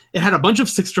deck, it had a bunch of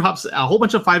 6 drops, a whole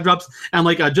bunch of 5 drops, and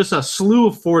like just a slew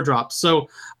of 4 drops. So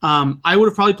I would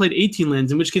have probably played 18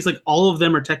 lands, in which case like all of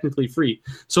them are technically free.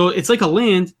 So it's like a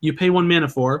land you pay 1 mana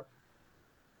for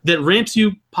that ramps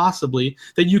you possibly,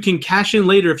 that you can cash in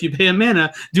later if you pay a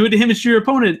mana, do a damage to your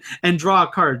opponent, and draw a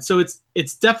card. So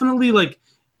it's definitely like,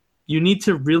 you need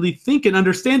to really think and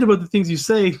understand about the things you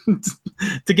say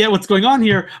to get what's going on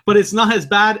here, but it's not as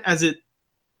bad as it's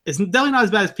definitely not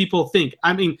as bad as people think.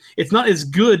 I mean, it's not as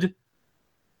good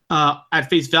at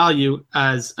face value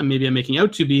as maybe I'm making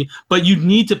out to be, but you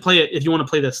need to play it if you want to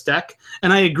play this deck.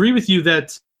 And I agree with you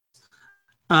that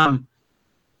I'm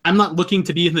not looking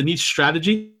to be in the niche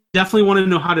strategy. Definitely want to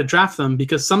know how to draft them,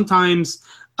 because sometimes,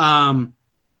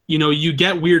 you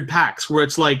get weird packs where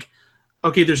it's like,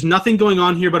 okay, there's nothing going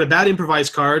on here but a bad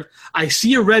improvised card. I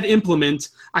see a red implement.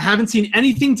 I haven't seen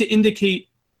anything to indicate,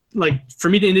 like, for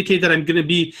me to indicate that I'm going to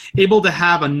be able to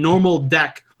have a normal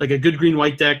deck, like a good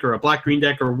green-white deck or a black-green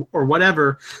deck or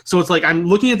whatever. So it's like I'm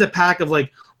looking at the pack of,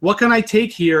 like, what can I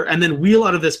take here and then wheel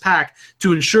out of this pack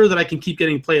to ensure that I can keep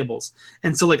getting playables.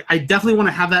 And so, like, I definitely want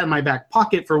to have that in my back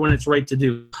pocket for when it's right to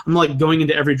do. I'm, like, going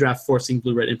into every draft forcing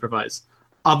blue-red improvise.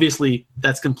 Obviously,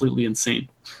 that's completely insane.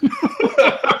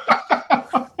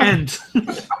 And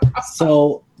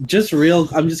so I'm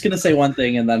just gonna say one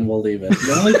thing and then we'll leave it.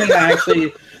 The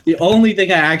only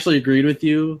thing I actually agreed with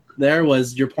you there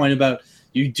was your point about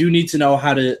you do need to know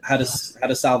how to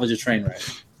salvage a train wreck.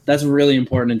 That's really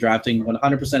important in drafting.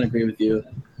 100% agree with you.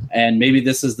 And maybe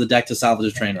this is the deck to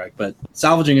salvage a train wreck, but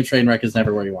salvaging a train wreck is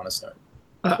never where you want to start.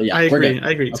 Yeah, I agree.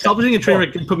 Okay. Salvaging a train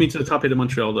wreck can put me to the top 8 of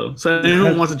Montreal, though. So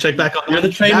anyone wants to check back on You're the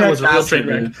train wreck master.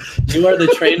 You are the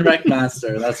train wreck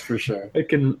master. That's for sure. I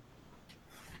kind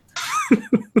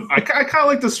of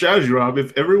like the strategy, Rob.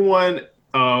 If everyone,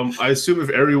 I assume if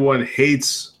everyone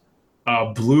hates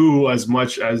blue as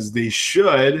much as they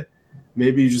should,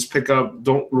 maybe you just pick up.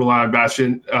 Don't rely on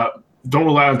Bastion. Don't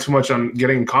rely on too much on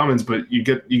getting commons, but you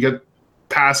get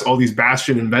past all these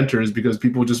Bastion inventors because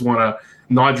people just want to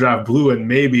not draft blue, and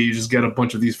maybe you just get a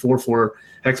bunch of these 4/4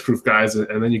 hexproof guys,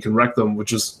 and then you can wreck them with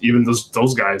just even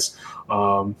those guys.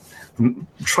 I'm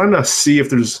trying to see if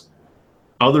there's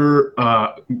other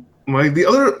the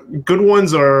other good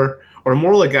ones are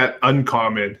more like at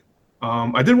uncommon.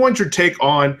 I did want your take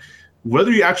on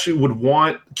whether you actually would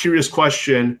want, curious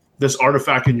question, this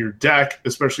artifact in your deck,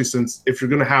 especially since if you're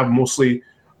going to have mostly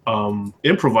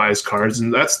improvised cards,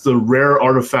 and that's the rare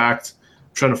artifact.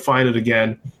 I'm trying to find it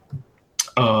again.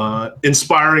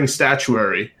 Inspiring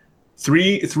Statuary,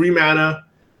 3 mana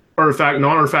artifact,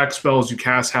 non-artifact spells you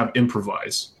cast have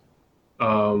improvise.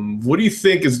 What do you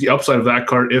think is the upside of that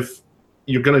card if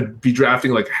you're going to be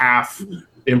drafting like half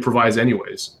improvise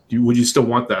anyways? Would you still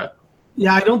want that?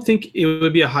 Yeah, I don't think it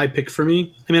would be a high pick for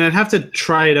me. I mean, I'd have to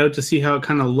try it out to see how it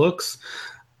kind of looks.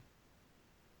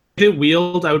 If it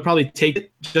wheeled, I would probably take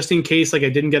it just in case like I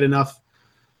didn't get enough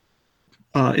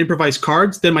improvised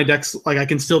cards. Then my deck's like I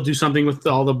can still do something with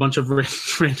all the bunch of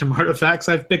random artifacts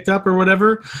I've picked up or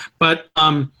whatever. But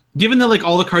given that like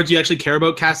all the cards you actually care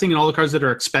about casting and all the cards that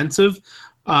are expensive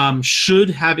should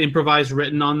have improvised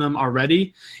written on them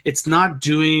already, it's not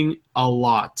doing a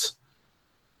lot.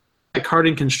 Card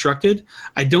in constructed,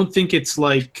 I don't think it's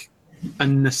like a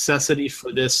necessity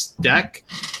for this deck.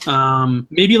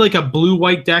 Maybe like a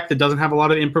blue-white deck that doesn't have a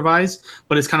lot of improvise,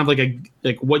 but it's kind of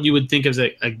like what you would think of as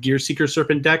a Gear Seeker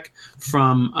Serpent deck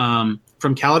from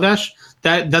Kaladesh.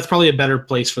 That's probably a better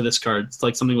place for this card. It's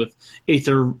like something with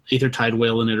Aether-Tide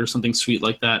Whale in it or something sweet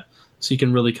like that, so you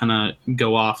can really kind of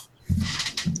go off.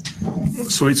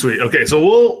 Sweet. Okay, so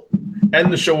we'll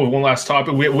end the show with one last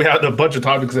topic. We had a bunch of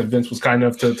topics that Vince was kind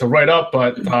enough to write up,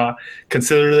 but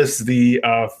consider this the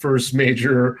first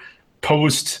major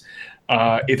post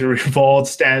Aether Revolt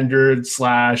standard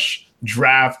 /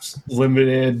 draft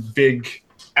limited big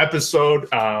episode.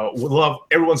 Would love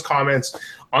everyone's comments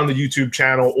on the YouTube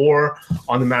channel or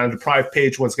on the Man of Deprived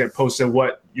page. Once again, posted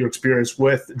what your experience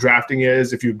with drafting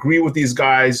is. If you agree with these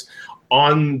guys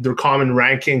on their common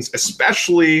rankings,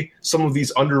 especially some of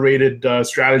these underrated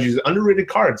strategies, underrated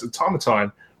cards,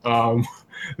 Automaton.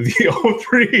 The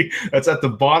 03 that's at the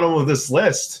bottom of this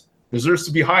list deserves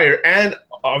to be higher. And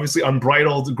obviously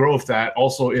Unbridled Growth that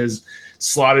also is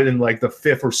slotted in like the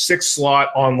 5th or 6th slot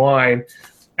online.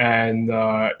 And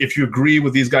if you agree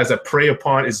with these guys that Prey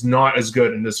Upon is not as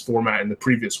good in this format in the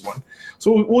previous one.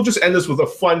 So we'll just end this with a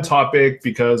fun topic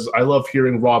because I love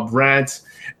hearing Rob rant.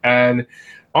 And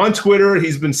on Twitter,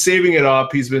 he's been saving it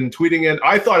up. He's been tweeting it.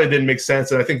 I thought it didn't make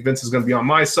sense, and I think Vince is going to be on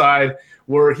my side,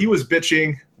 where he was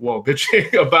bitching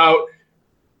about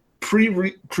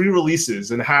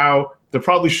pre-releases and how there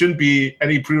probably shouldn't be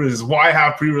any pre-releases. Why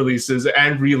have pre-releases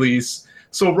and release?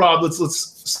 So, Rob, let's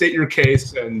state your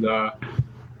case. And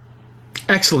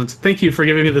excellent. Thank you for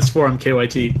giving me this forum,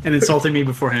 KYT, and insulting me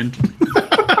beforehand.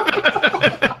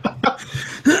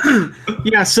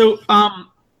 Yeah, so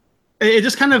it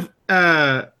just kind of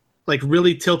like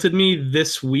really tilted me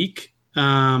this week. Or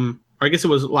I guess it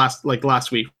was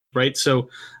last week, right? So,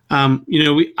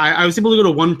 I was able to go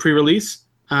to one pre-release,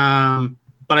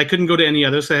 but I couldn't go to any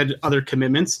others. So I had other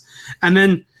commitments. And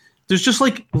then there's just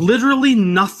like literally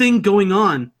nothing going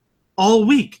on all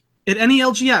week at any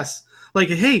LGS. Like,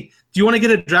 hey, do you want to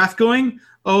get a draft going?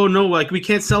 Oh, no, like we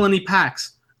can't sell any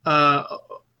packs.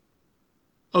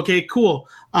 Okay, cool.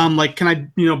 Like, can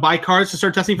I, buy cards to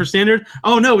start testing for standard?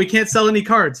 Oh, no, we can't sell any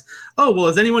cards. Oh, well,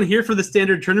 is anyone here for the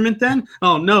standard tournament then?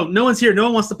 Oh, no one's here. No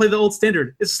one wants to play the old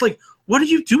standard. It's just like, what are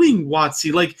you doing,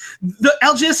 WotC? Like, the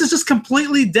LGS is just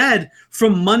completely dead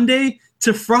from Monday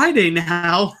to Friday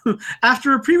now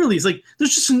after a pre-release. Like,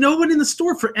 there's just no one in the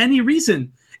store for any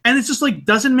reason. And it's just like,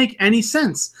 doesn't make any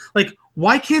sense. Like,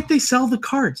 why can't they sell the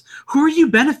cards? Who are you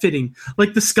benefiting?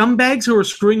 Like the scumbags who are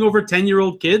screwing over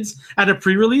 10-year-old kids at a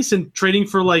pre-release and trading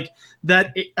for like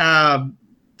that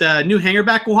the new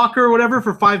hangerback walker or whatever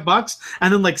for $5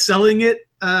 and then like selling it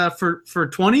for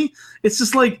 20. It's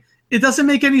just like, it doesn't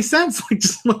make any sense. Like,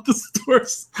 just let the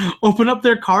stores open up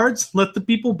their cards, let the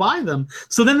people buy them.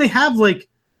 So then they have like,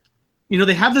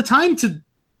 they have the time to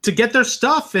get their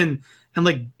stuff and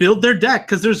like build their deck,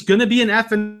 because there's going to be an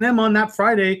FNM on that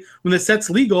Friday when the set's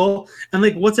legal. And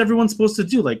like, what's everyone supposed to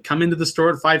do? Like, come into the store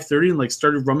at 5:30 and like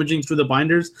start rummaging through the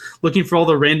binders, looking for all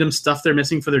the random stuff they're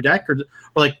missing for their deck, or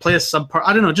like play a subpart.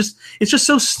 I don't know. It's just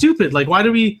so stupid. Like, why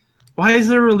is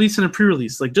there a release and a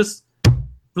pre-release? Like, just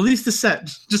release the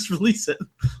set. Just release it.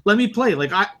 Let me play.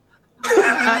 Like, like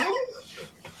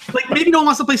maybe no one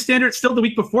wants to play standard still the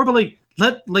week before, but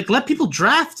let people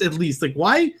draft at least. Like,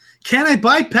 why can't I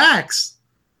buy packs?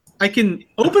 I can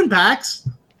open packs.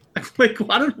 Like,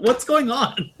 what's going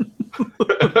on?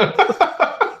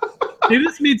 Maybe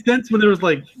this made sense when there was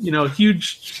like,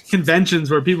 huge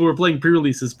conventions where people were playing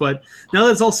pre-releases, but now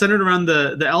that it's all centered around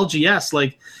the LGS,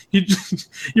 like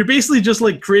you're basically just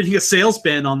like creating a sales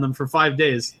ban on them for 5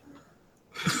 days.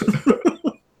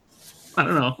 I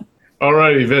don't know. All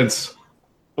righty, Vince.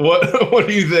 What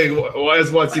do you think? Why has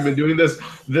WotC been doing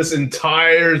this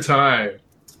entire time?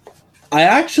 I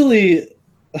actually,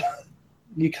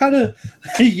 you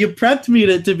prepped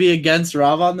me to be against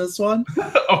Rob on this one.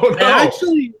 Oh no! I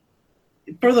actually,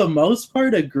 for the most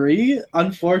part, agree.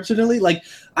 Unfortunately,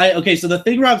 so the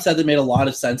thing Rob said that made a lot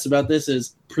of sense about this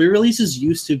is pre-releases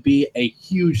used to be a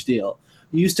huge deal.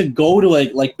 You used to go to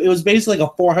like it was basically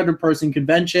like a 400-person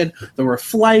convention. There were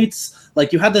flights.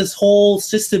 Like, you had this whole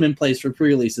system in place for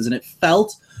pre-releases, and it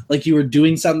felt like you were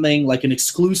doing something like an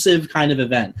exclusive kind of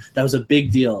event. That was a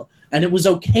big deal. And it was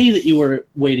okay that you were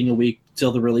waiting a week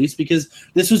till the release because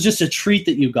this was just a treat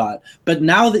that you got. But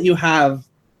now that you have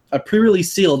a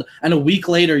pre-release sealed and a week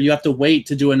later you have to wait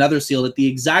to do another sealed at the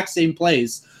exact same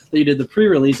place that you did the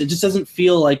pre-release, it just doesn't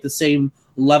feel like the same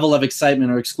level of excitement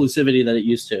or exclusivity that it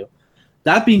used to.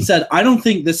 That being said, I don't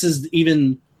think this is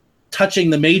even touching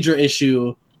the major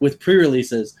issue with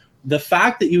pre-releases. The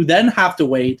fact that you then have to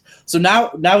wait. So now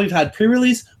we've had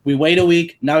pre-release, we wait a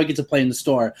week, now we get to play in the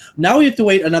store. Now we have to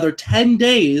wait another 10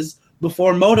 days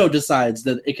before Moto decides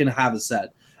that it can have a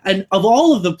set. And of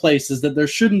all of the places that there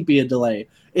shouldn't be a delay,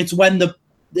 it's when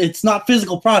it's not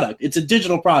physical product, it's a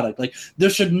digital product. Like,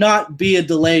 there should not be a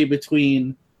delay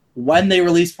between when they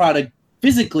release product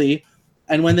physically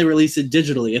and when they release it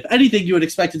digitally. If anything, you would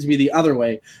expect it to be the other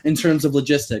way in terms of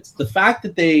logistics. The fact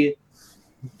that they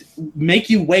make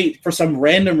you wait for some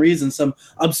random reason, some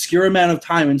obscure amount of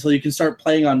time until you can start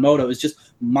playing on Moto is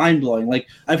just mind-blowing. Like,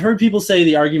 I've heard people say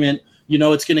the argument,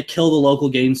 it's going to kill the local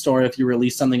game store if you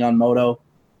release something on Moto.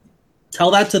 Tell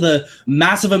that to the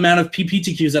massive amount of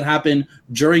PPTQs that happen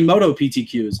during Moto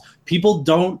PTQs. People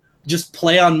don't just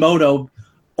play on Moto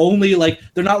only, like,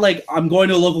 they're not like, I'm going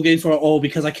to a local game store,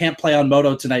 because I can't play on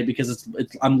Moto tonight because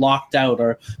I'm locked out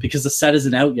or because the set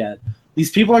isn't out yet. These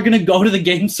people are going to go to the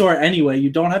game store anyway. You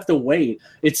don't have to wait.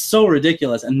 It's so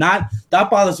ridiculous. And that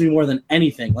bothers me more than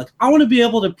anything. Like, I want to be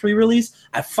able to pre-release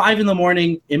at 5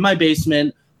 a.m. in my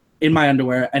basement, in my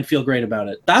underwear, and feel great about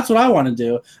it. That's what I want to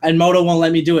do. And Moto won't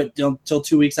let me do it till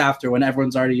 2 weeks after, when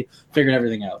everyone's already figured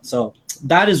everything out. So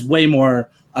that is way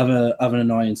more of an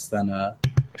annoyance than the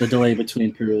delay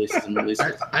between pre-releases and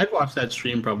releases. I'd watch that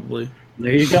stream probably.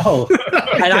 There you go.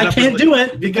 And I can't do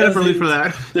it because early for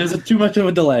that. There's too much of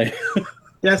a delay.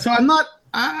 Yeah, so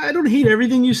I don't hate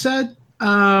everything you said.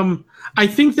 I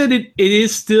think that it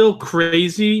is still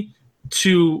crazy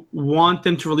to want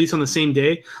them to release on the same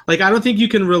day. Like, I don't think you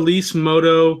can release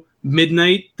Moto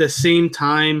midnight the same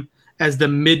time as the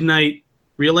midnight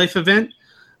real life event.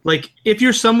 Like, if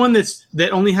you're someone that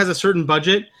only has a certain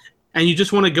budget and you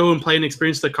just want to go and play and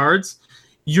experience the cards,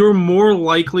 you're more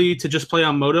likely to just play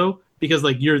on Moto because,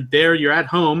 like, you're there, you're at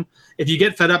home. If you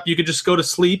get fed up, you could just go to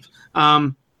sleep.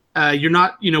 You're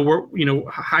not,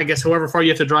 I guess however far you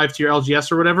have to drive to your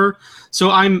LGS or whatever. So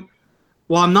I'm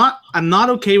not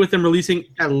okay with them releasing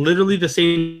at literally the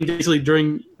same day, basically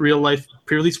during real life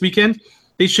pre-release weekend.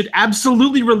 They should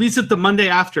absolutely release it the Monday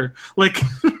after. Like,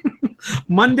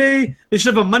 Monday, they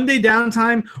should have a Monday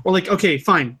downtime, or like, okay,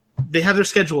 fine. They have their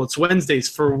schedule. It's Wednesdays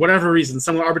for whatever reason.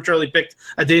 Someone arbitrarily picked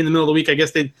a day in the middle of the week. I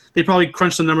guess they probably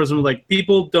crunched the numbers and were like,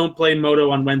 people don't play Moto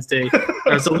on Wednesday.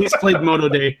 Or it's at least played Moto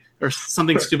Day or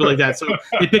something stupid like that. So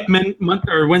they picked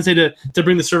Wednesday to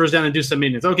bring the servers down and do some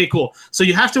maintenance. Okay, cool. So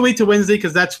you have to wait till Wednesday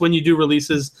because that's when you do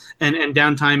releases and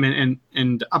downtime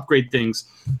and upgrade things.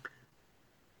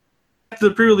 The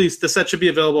pre-release, the set should be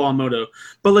available on Moto,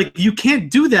 but like, you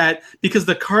can't do that because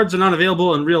the cards are not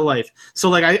available in real life. So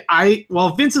like, while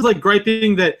Vince is like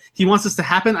griping that he wants this to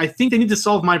happen, I think they need to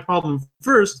solve my problem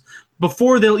first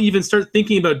before they'll even start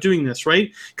thinking about doing this, right?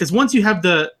 Because once you have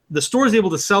the stores able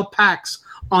to sell packs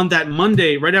on that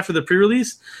Monday right after the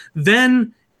pre-release,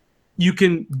 then you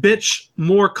can bitch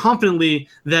more confidently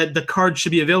that the card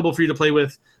should be available for you to play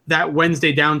with that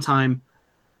Wednesday downtime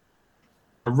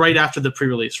right after the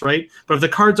pre-release, right? But if the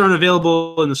cards aren't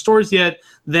available in the stores yet,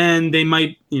 then they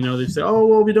might, they say, oh,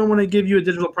 well, we don't want to give you a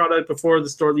digital product before the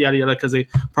store, yada, yada, because they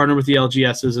partner with the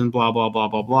LGSs and blah, blah, blah,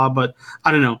 blah, blah. But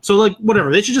I don't know. So, like,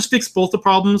 whatever. They should just fix both the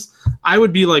problems. I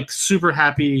would be, like, super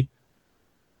happy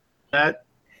with that.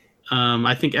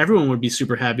 I think everyone would be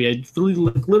super happy. I really,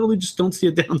 literally just don't see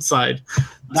a downside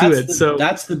to it. So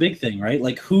that's the big thing, right?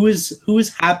 Like, who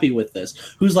is happy with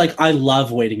this? Who's like, I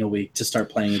love waiting a week to start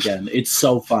playing again. It's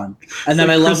so fun. And then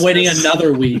I love waiting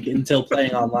another week until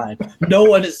playing online. No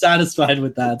one is satisfied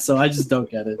with that, so I just don't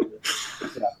get it.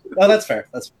 Yeah. Well, that's fair.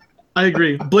 I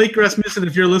agree. Blake Rasmussen,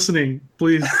 if you're listening,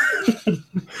 please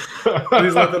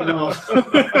let them know.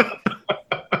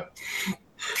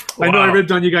 Wow. I know I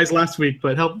ribbed on you guys last week,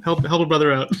 but help a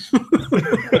brother out.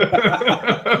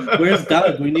 Where's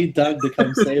Doug? We need Doug to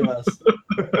come save us.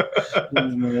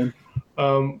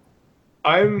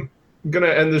 I'm gonna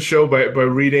end the show by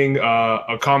reading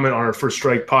a comment on our First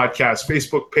Strike podcast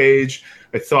Facebook page.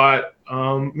 I thought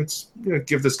let's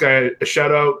give this guy a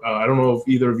shout out. I don't know if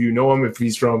either of you know him, if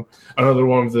he's from another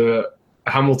one of the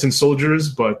Hamilton soldiers,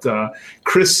 but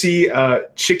Chris C.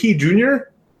 Chicky Jr.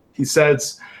 He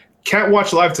says, can't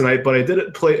watch live tonight, but I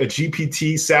did play a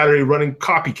GPT Saturday running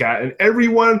Copycat, and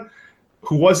everyone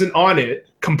who wasn't on it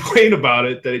complained about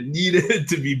it, that it needed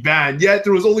to be banned. Yet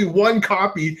there was only one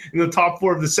copy in the top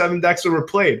 4 of the 7 decks that were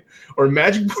played. Or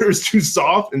Magic players too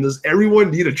soft, and does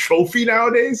everyone need a trophy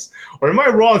nowadays? Or am I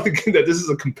wrong thinking that this is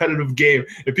a competitive game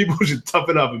and people should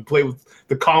toughen up and play with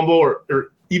the combo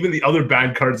or even the other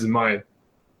banned cards in mind?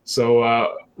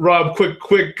 So, Rob,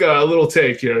 quick little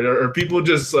take here. Are people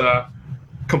just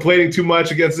complaining too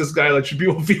much against this guy? Like, should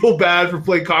people feel bad for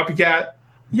playing Copycat?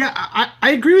 Yeah, I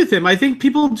agree with him. I think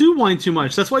people do whine too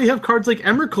much. That's why you have cards like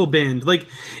Emrakul banned. Like,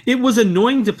 it was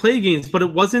annoying to play against, but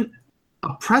it wasn't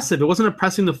oppressive. It wasn't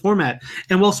oppressing the format.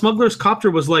 And while Smuggler's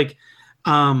Copter was like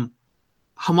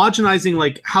homogenizing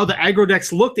like how the aggro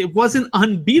decks looked, it wasn't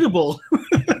unbeatable.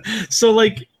 So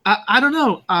like, I don't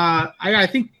know. I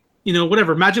think,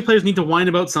 whatever. Magic players need to whine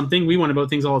about something. We whine about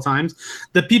things all the time.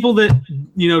 The people that,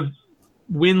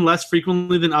 win less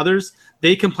frequently than others,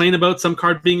 they complain about some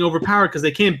card being overpowered because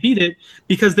they can't beat it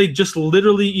because they just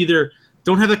literally either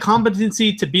don't have the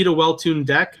competency to beat a well-tuned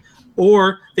deck,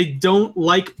 or they don't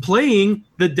like playing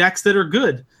the decks that are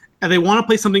good and they want to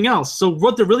play something else. So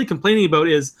what they're really complaining about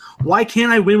is, why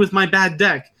can't I win with my bad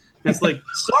deck? It's like,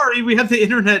 sorry, we have the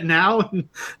internet now. And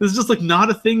this is just like not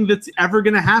a thing that's ever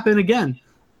going to happen again.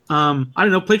 I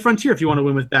don't know. Play Frontier if you want to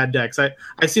win with bad decks. I've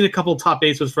seen a couple top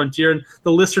 8s with Frontier, and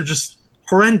the lists are just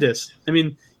horrendous. I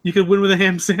mean, you could win with a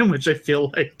ham sandwich, I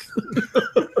feel like.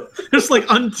 There's like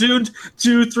untuned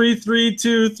 2-3-3,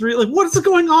 2-3. Like, what's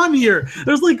going on here?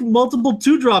 There's like multiple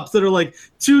 2-drops that are like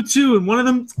 2-2, and one of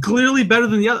them clearly better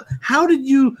than the other. How did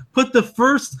you put the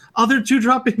first other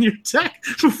 2-drop in your deck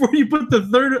before you put the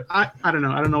third? I don't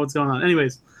know. I don't know what's going on.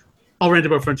 Anyways, I'll rant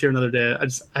about Frontier another day.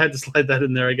 I had to slide that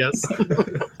in there, I guess.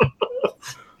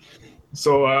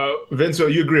 So, Vince,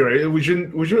 you agree,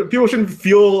 right? People shouldn't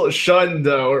feel shunned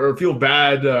or feel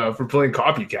bad for playing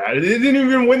Copycat. It didn't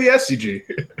even win the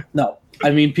SCG. No,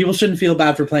 I mean, people shouldn't feel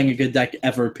bad for playing a good deck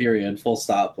ever. Period. Full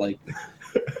stop. Like,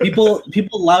 people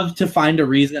love to find a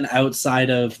reason outside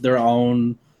of their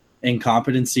own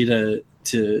incompetency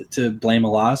to blame a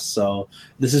loss. So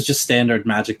this is just standard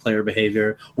Magic player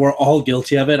behavior. We're all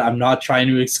guilty of it. I'm not trying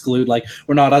to exclude, like,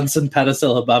 we're not on some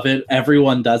pedestal above it.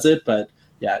 Everyone does it, but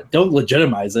yeah, don't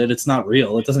legitimize it. It's not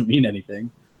real. It doesn't mean anything.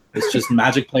 It's just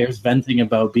Magic players venting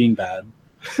about being bad.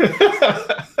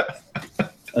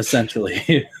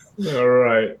 Essentially. All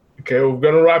right. Okay, we're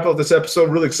going to wrap up this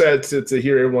episode. Really excited to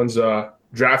hear everyone's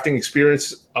drafting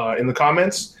experience in the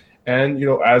comments. And, you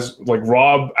know, as like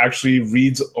Rob actually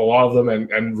reads a lot of them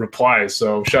and replies.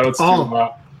 So shout outs to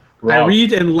Rob. I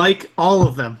read and like all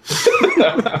of them.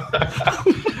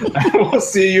 We'll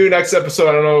see you next episode.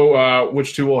 I don't know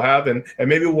which two we'll have, and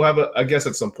maybe we'll have a guest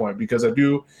at some point, because I've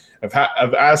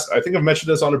asked, I think I've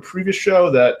mentioned this on a previous show,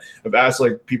 that I've asked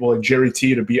like people like Jerry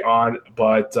T to be on,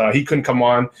 but he couldn't come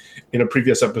on in a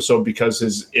previous episode because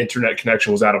his internet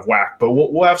connection was out of whack. But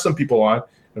we'll have some people on.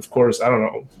 And of course, I don't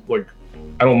know, like,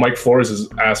 I know Mike Flores has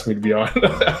asked me to be on.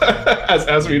 Has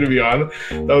asked me to be on.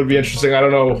 That would be interesting. I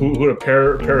don't know who to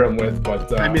pair him with,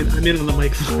 but I'm in on the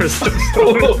Mike Flores.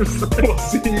 We'll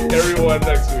see everyone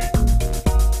next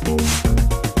week.